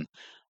season.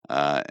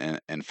 And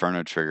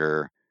Inferno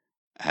Trigger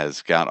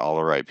has got all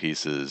the right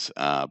pieces,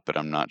 but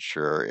I'm not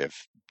sure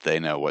if they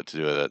know what to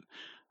do with it.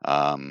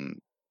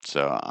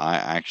 So I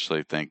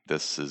actually think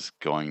this is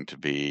going to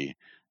be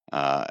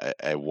a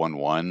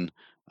 1-1,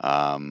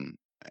 and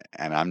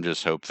I'm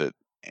just hope that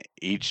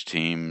each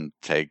team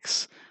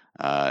takes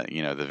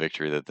the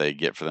victory that they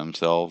get for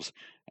themselves,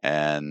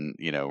 and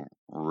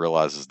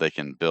realizes they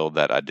can build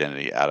that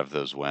identity out of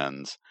those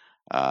wins,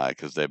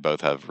 because they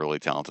both have really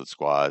talented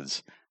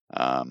squads.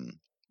 And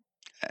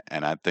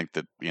I think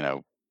that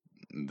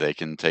they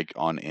can take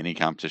on any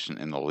competition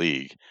in the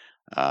league,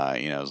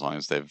 as long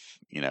as they've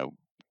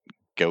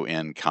go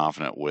in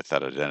confident with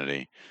that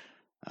identity.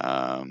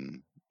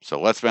 So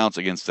let's bounce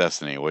against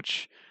Destiny,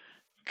 which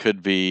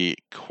could be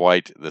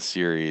quite the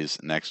series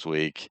next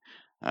week.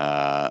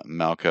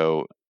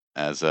 Malco,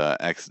 as a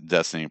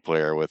ex-Destiny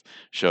player, with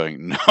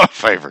showing no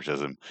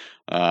favoritism.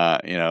 Who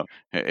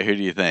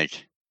do you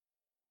think?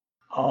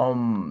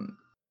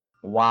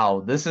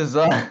 Wow, this is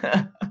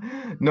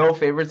no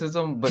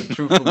favoritism, but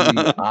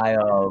truthfully,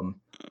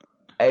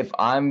 if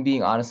I'm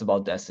being honest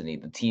about Destiny,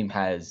 the team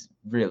has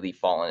really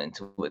fallen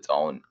into its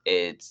own.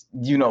 It's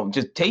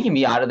just taking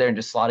me out of there and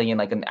just slotting in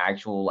like an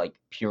actual like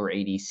pure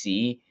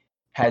ADC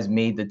has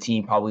made the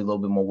team probably a little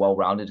bit more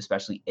well-rounded,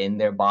 especially in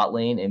their bot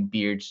lane, and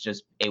Beard's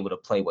just able to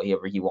play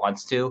whatever he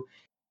wants to.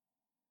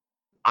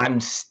 I'm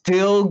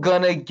still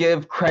gonna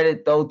give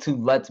credit though to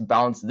Let's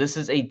Bounce. This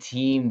is a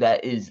team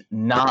that is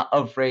not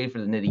afraid for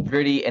the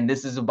nitty-gritty, and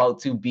this is about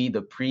to be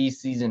the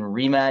preseason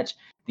rematch.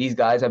 These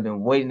guys have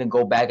been waiting to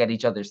go back at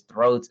each other's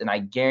throats, and I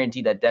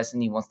guarantee that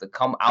Destiny wants to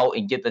come out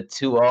and get the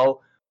 2-0,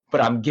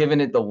 but I'm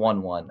giving it the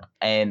 1-1.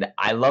 And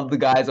I love the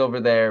guys over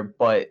there,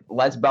 but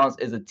Let's Bounce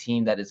is a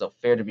team that is a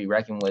fair to be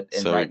reckoned with,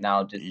 and So right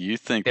now you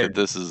think that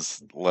this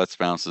is Let's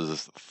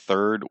Bounce's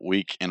third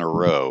week in a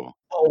row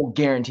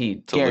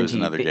guaranteed to lose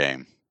another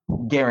game?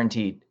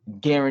 Guaranteed.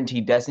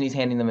 Destiny's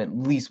handing them at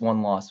least one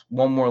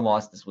more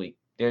loss this week.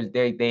 They're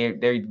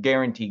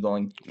guaranteed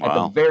going at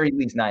the very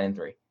least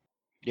 9-3.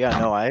 Yeah,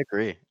 no, I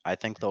agree. I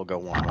think they'll go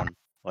 1-1.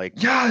 Like,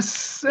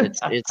 yes,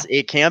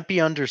 it can't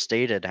be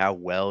understated how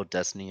well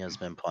Destiny has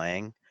been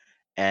playing,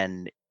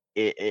 and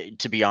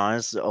to be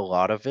honest, a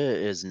lot of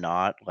it is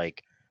not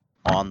like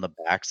on the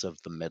backs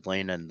of the mid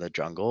lane and the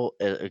jungle,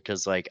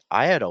 because like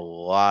I had a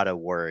lot of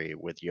worry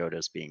with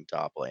Yodas being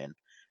top lane,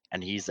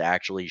 and he's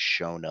actually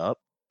shown up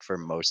for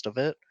most of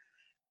it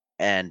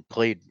and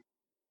played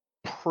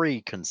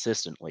pretty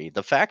consistently.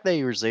 The fact that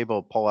he was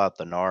able to pull out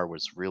the Gnar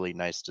was really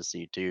nice to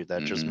see too.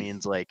 That just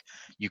means like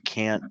you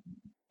can't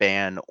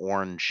ban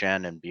Orange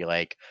Shen and be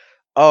like,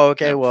 oh,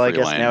 okay, Yep, well, I free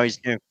guess lane. now he's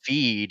going to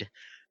feed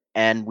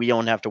and we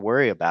don't have to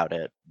worry about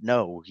it.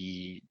 No,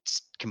 he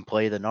can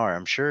play the Gnar.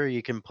 I'm sure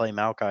he can play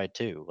Maokai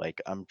too.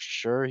 Like, I'm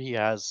sure he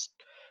has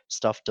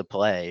stuff to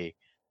play.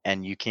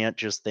 And you can't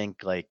just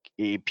think like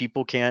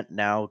people can't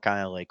now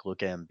kind of like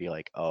look at him and be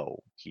like, oh,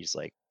 he's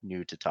like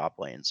new to top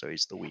lane, so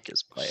he's the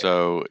weakest player.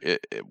 So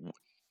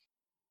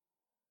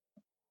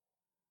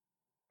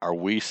are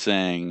we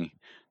saying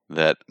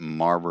that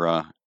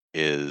Marbra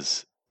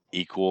is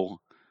equal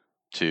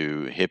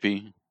to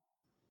Hippie?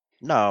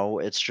 No,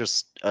 it's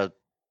just a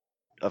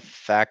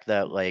fact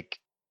that like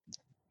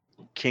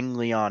King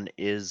Leon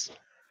is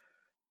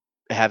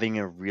having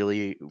a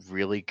really,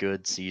 really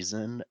good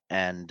season,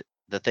 and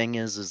the thing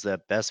is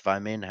that Best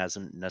Vimane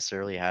hasn't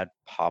necessarily had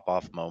pop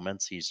off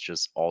moments. He's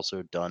just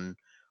also done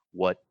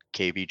what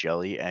KB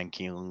Jelly and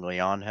King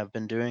Leon have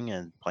been doing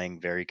and playing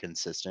very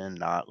consistent,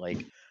 not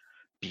like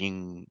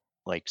being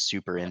like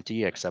super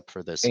inty, except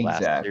for this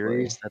last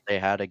series that they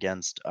had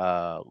against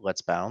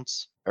Let's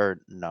Bounce,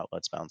 or not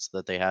Let's Bounce,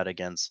 that they had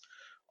against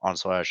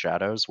Onslaught of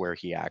Shadows, where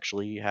he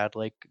actually had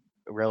like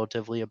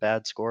relatively a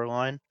bad score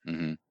line.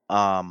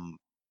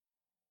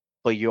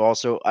 But you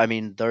also, I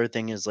mean, the other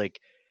thing is like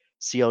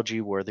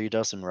CLG, Worthy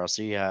Dust, and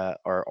Rusty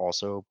are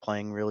also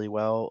playing really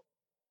well.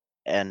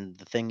 And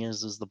the thing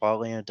is the bot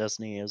lane of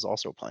Destiny is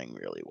also playing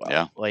really well.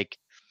 Yeah. Like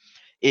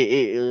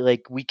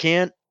like we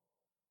can't.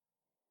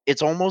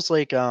 It's almost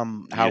like how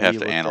you have we to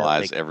looked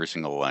analyze at like every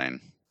single lane.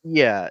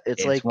 yeah,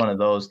 it's like one of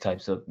those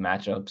types of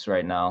matchups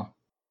right now.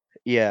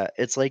 Yeah,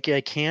 it's like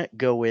I can't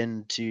go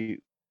into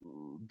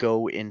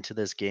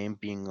this game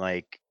being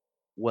like,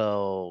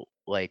 well,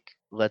 like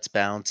Let's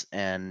Bounce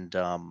and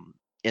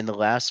in the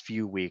last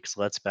few weeks,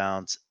 Let's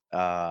Bounce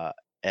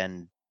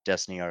and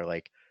Destiny are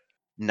like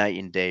night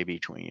and day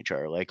between each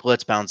other. Like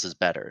Let's Bounce is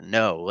better.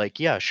 No, like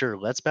yeah, sure,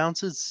 Let's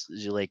Bounce is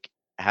like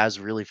has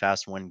really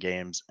fast win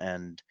games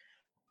and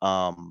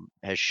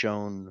has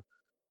shown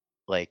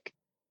like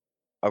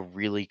a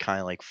really kind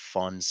of like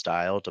fun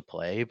style to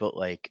play, but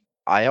like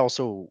I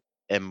also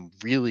am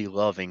really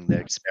loving the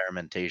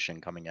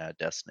experimentation coming out of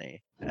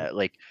Destiny.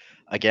 Like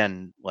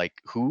again, like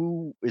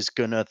who is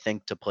gonna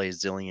think to play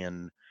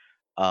Zillion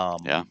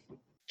Yeah.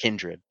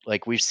 Kindred?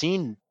 Like we've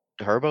seen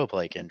Turbo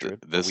play Kindred,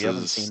 but we This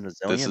haven't seen is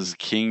the this is Zillion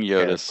King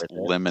paired Yoda's with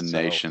it. So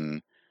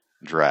elimination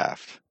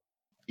draft.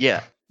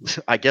 yeah,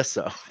 I guess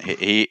so.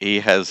 He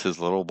has his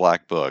little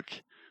black book,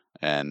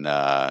 and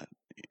the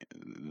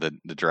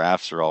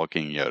drafts are all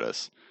King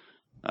Yoda's.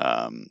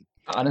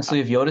 Honestly,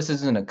 if Yodas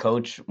isn't a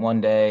coach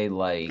one day,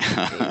 like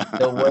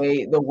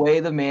the way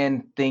the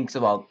man thinks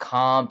about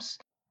comps,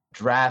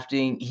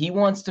 drafting, he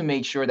wants to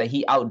make sure that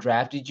he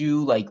outdrafted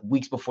you like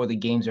weeks before the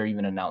games are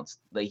even announced.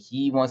 Like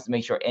he wants to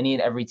make sure any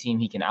and every team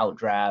he can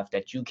outdraft,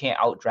 that you can't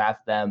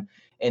outdraft them.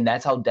 And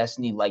that's how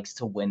Destiny likes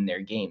to win their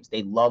games.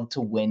 They love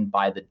to win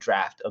by the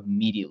draft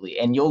immediately.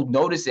 And you'll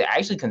notice it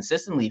actually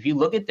consistently. If you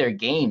look at their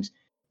games,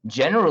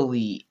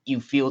 generally you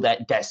feel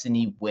that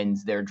Destiny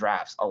wins their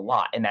drafts a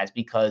lot, and that's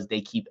because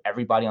they keep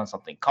everybody on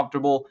something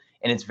comfortable,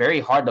 and it's very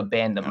hard to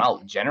ban them Yeah.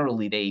 out.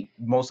 Generally,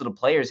 most of the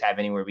players have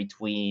anywhere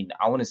between,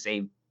 I want to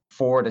say,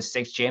 4 to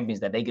 6 champions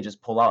that they could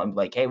just pull out and be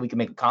like, hey, we can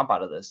make a comp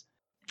out of this,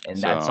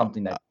 and that's So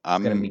something that's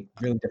going to I'm make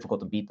really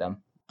difficult to beat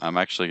them. I'm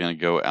actually going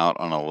to go out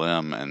on a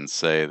limb and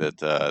say that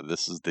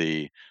this is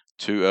the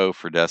 2-0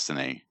 for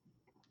Destiny.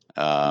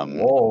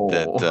 Whoa.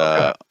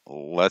 That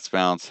Let's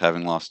Bounce,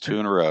 having lost 2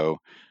 in a row,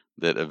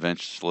 that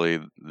eventually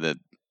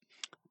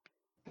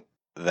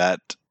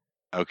that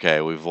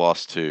okay, we've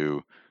lost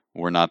 2.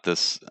 We're not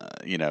this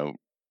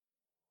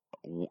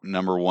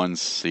number 1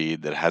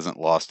 seed that hasn't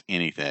lost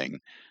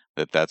anything.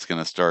 That's going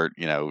to start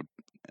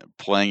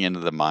playing into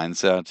the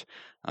mindset,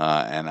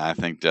 and I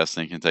think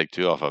Destiny can take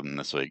 2 off of them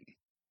this week.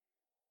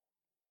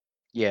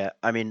 Yeah,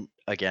 I mean,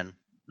 again,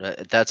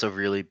 that's a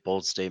really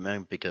bold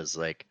statement because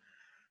like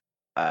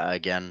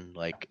again,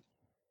 like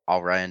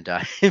I'll ride and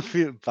die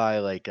by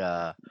like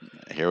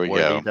Here we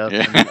Worthy go.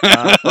 doesn't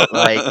but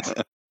like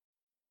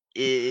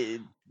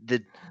it,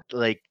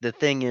 the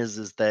thing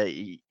is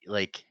that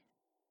like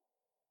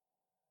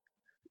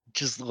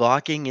just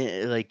locking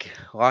in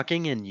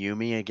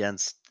Yumi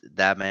against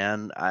that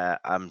man.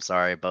 I'm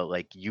sorry, but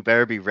like you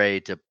better be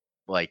ready to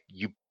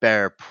you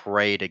better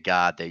pray to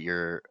God that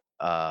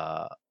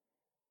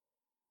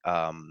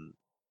um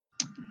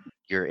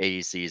your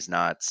ADC is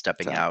not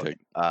stepping out Tactic.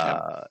 Yep.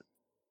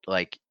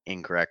 like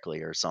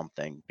incorrectly or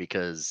something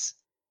because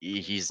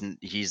he's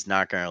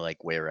not gonna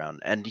like way around.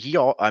 And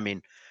I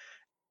mean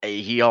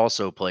he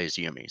also plays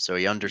Yumi, so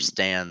he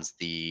understands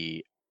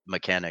the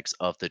mechanics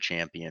of the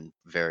champion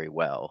very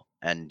well,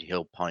 and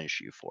he'll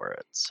punish you for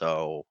it.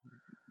 So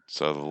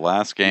So the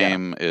last yeah,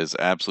 game is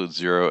Absolute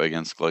Zero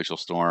against Glacial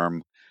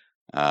Storm.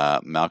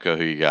 Malco,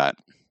 who you got?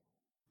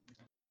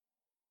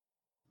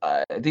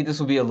 I think this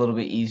will be a little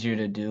bit easier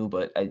to do,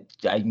 but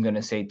I'm going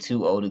to say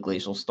 2-0 to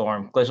Glacial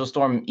Storm. Glacial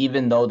Storm,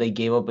 even though they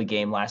gave up a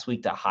game last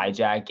week to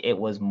Hijack, it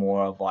was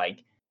more of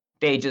like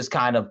they just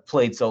kind of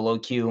played solo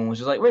queue and was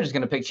just like, we're just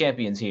going to pick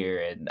champions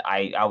here. And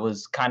I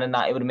was kind of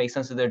not able to make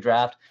sense of their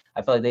draft.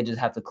 I feel like they just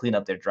have to clean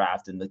up their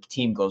draft, and the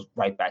team goes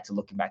right back to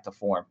looking back to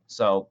form.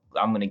 So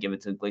I'm going to give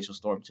it to Glacial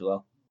Storm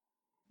 2-0.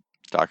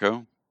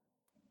 Taco?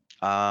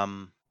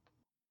 um,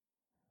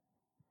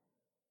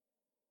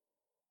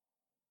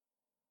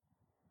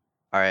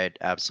 all right,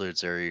 Absolute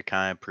Zero, you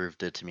kind of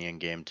proved it to me in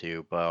game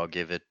 2, but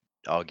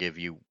I'll give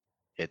you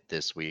it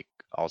this week.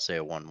 I'll say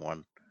a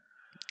 1-1.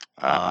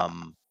 Uh,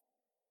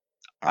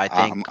 I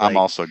think I'm like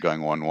also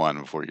going 1-1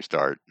 before you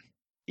start.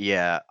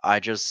 yeah, I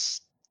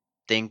just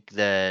think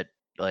that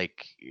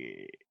like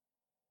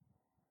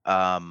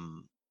I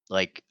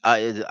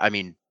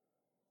mean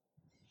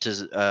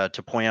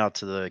to point out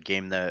to the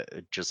game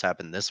that just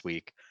happened this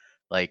week,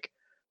 like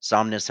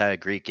Somnus had a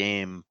great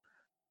game,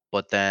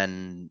 but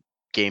then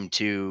game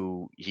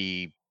 2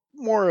 he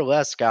more or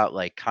less got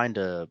like kind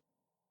of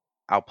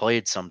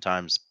outplayed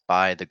sometimes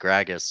by the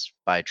Gragas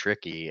by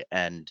Tricky,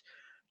 and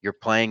you're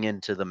playing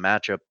into the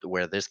matchup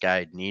where this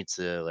guy needs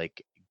to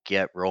like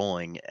get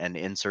rolling and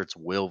inserts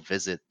will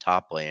visit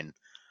top lane.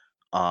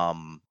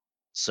 Um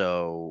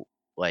so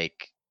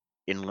like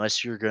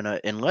unless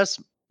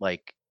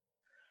like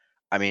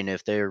I mean,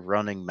 if they're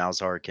running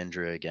Malzahar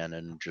Kindra again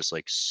and just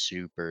like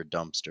super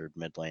dumpstered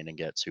mid lane and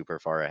get super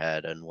far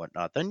ahead and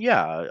whatnot, then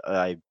yeah,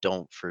 I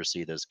don't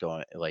foresee this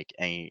going like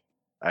any.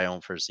 I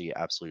don't foresee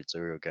Absolute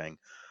Zero getting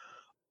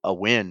a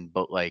win,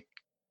 but like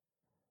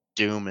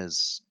Doom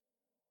is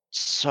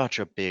such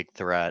a big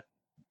threat,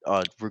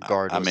 I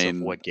regardless of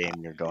mean, what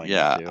game you're going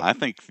yeah, into. I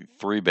think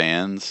 3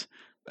 bans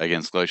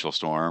against Glacial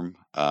Storm.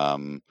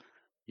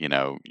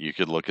 You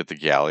could look at the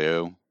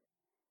Galio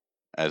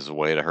as a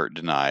way to hurt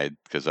Denied,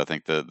 because I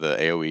think the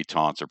AoE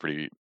taunts are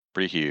pretty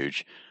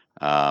huge.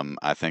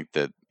 I think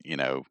that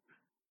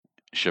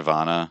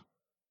Shyvana,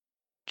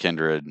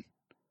 Kindred,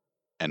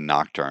 and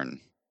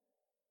Nocturne,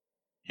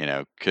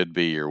 could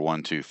be your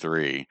 1, 2,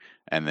 3,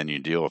 and then you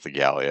deal with the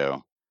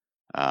Galio.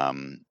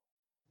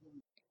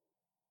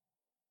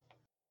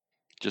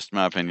 Just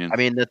my opinion. I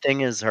mean, the thing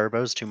is,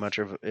 Herbo's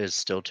is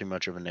still too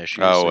much of an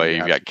issue. Oh, so wait, you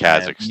you've have got to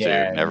kind of, Kazakhs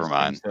too. Never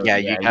mind. Yeah,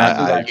 you got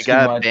still got you too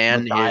got much.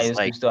 ban his Matthias, we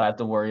like still have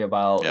to worry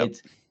about. Yep.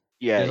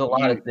 yeah, There's a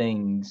lot of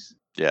things.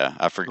 Yeah,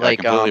 I Like,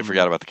 completely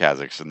forgot about the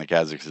Kazakhs, and the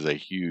Kazakhs is a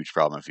huge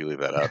problem if you leave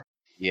that up.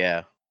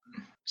 yeah.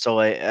 So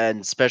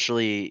and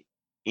especially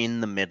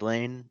in the mid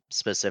lane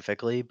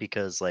specifically,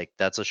 because like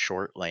that's a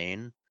short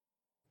lane,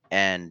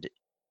 and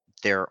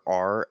there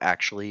are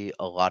actually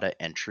a lot of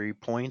entry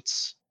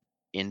points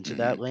into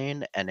that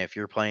lane. And if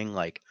you're playing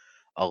like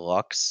a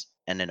Lux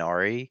and an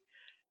Ari,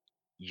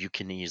 you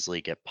can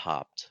easily get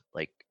popped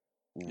like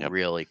Yep.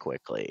 really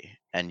quickly,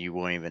 and you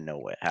won't even know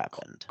what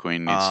happened.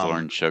 Queen needs to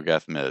learn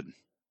Shogath mid.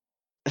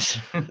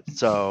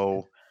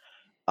 So,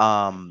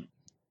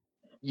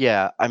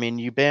 yeah, I mean,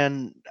 you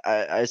ban.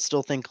 I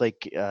still think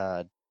like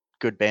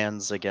good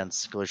bans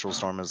against Glacial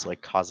Storm is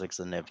like Kha'Zix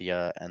and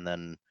Nivea, and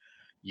then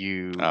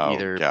you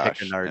either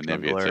pick another and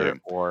Nivea jungler too.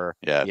 or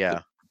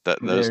Yeah.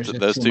 There's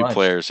Those too two much.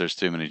 players, there's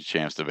too many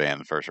champs to ban in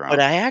the first round.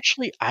 But I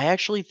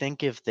actually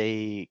think if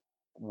they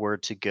were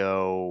to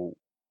go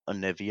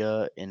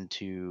Anivia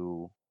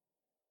into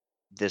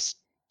this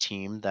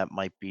team, that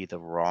might be the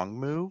wrong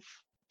move,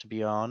 to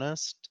be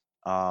honest.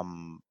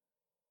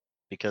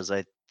 Because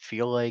I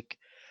feel like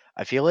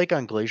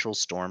on Glacial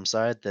Storm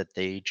side that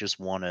they just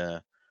want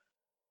to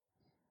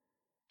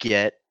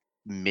get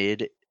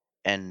mid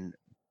and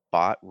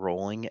bot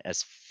rolling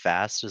as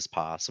fast as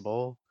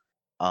possible.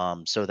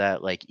 So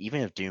that like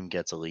even if Doom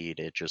gets a lead,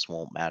 it just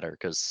won't matter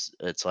because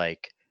it's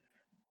like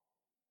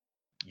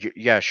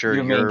yeah, sure,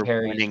 Your main you're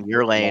carry is winning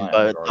your what you lane, want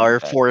but majority our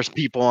of the time. force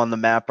people on the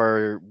map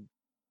are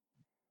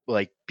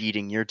like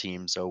beating your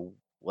team. So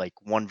like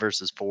 1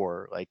 versus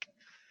 4, like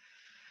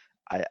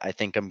I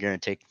think I'm gonna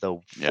take the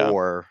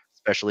 4,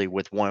 especially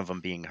with one of them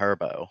being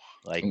Herbo.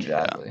 Like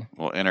Exactly.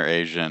 Well, Inner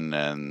Asian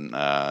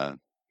and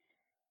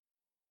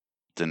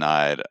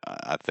Denied,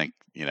 I think,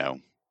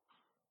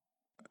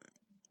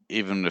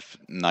 even if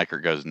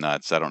Nyker goes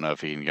nuts, I don't know if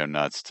he can go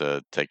nuts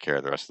to take care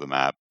of the rest of the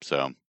map.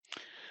 So,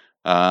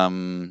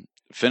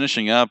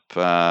 finishing up,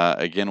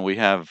 again, we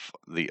have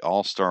the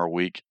All-Star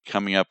Week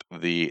coming up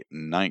the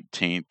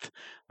 19th.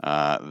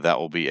 That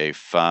will be a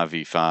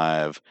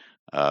 5v5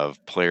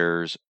 of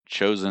players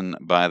chosen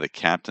by the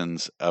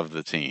captains of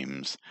the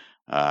teams.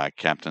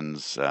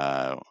 Captains,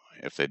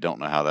 if they don't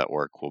know how that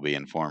works, will be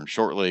informed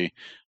shortly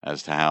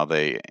as to how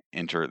they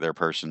enter their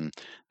person.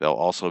 There'll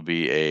also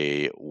be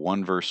a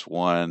 1 versus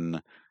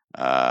 1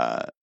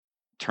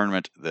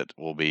 tournament that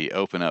will be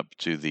open up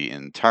to the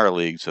entire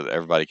league so that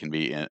everybody can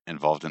be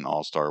involved in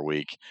All-Star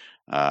Week,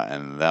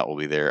 and that will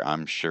be there.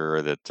 I'm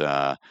sure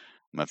that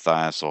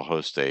Matthias will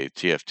host a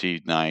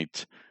TFT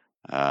night,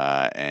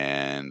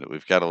 and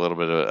we've got a little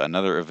bit of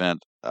another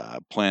event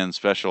planned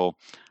special,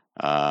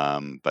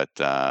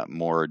 but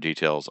more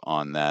details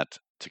on that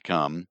to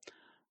come.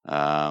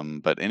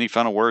 But any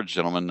final words,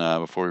 gentlemen,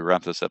 before we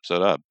wrap this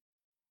episode up?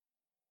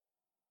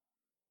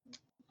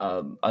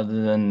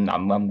 Other than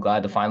I'm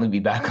glad to finally be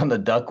back on the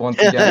duck once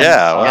again.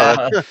 Yeah,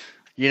 well,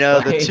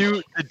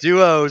 the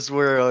duos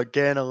were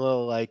again a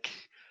little like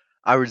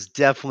I was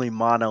definitely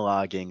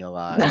monologuing a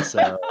lot.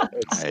 So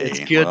it's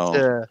good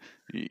to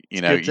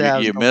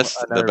you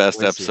missed the best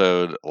voice here.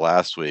 episode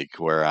last week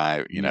where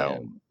I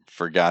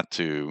forgot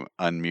to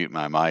unmute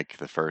my mic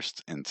the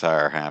first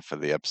entire half of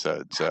the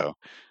episode. So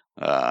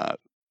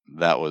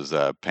that was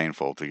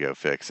painful to go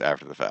fix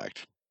after the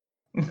fact.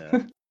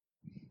 Yeah,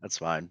 that's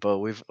fine. But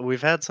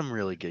we've had some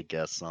really good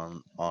guests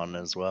on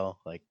as well.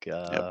 Like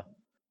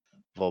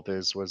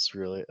Volpez was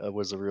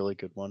a really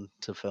good one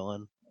to fill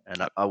in.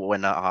 And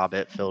when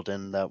Hobbit filled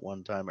in that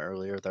one time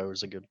earlier, that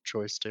was a good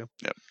choice too.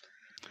 Yep.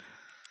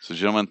 So,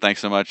 gentlemen,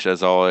 thanks so much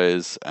as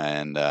always,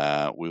 and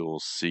we will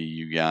see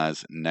you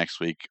guys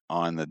next week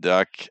on the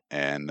Duck.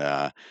 And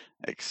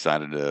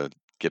excited to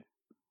get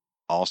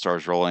All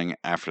Stars rolling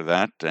after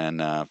that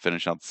and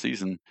finish out the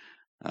season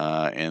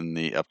in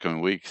the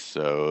upcoming weeks.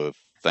 So,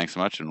 thanks so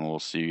much, and we'll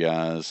see you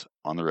guys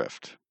on the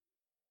Rift.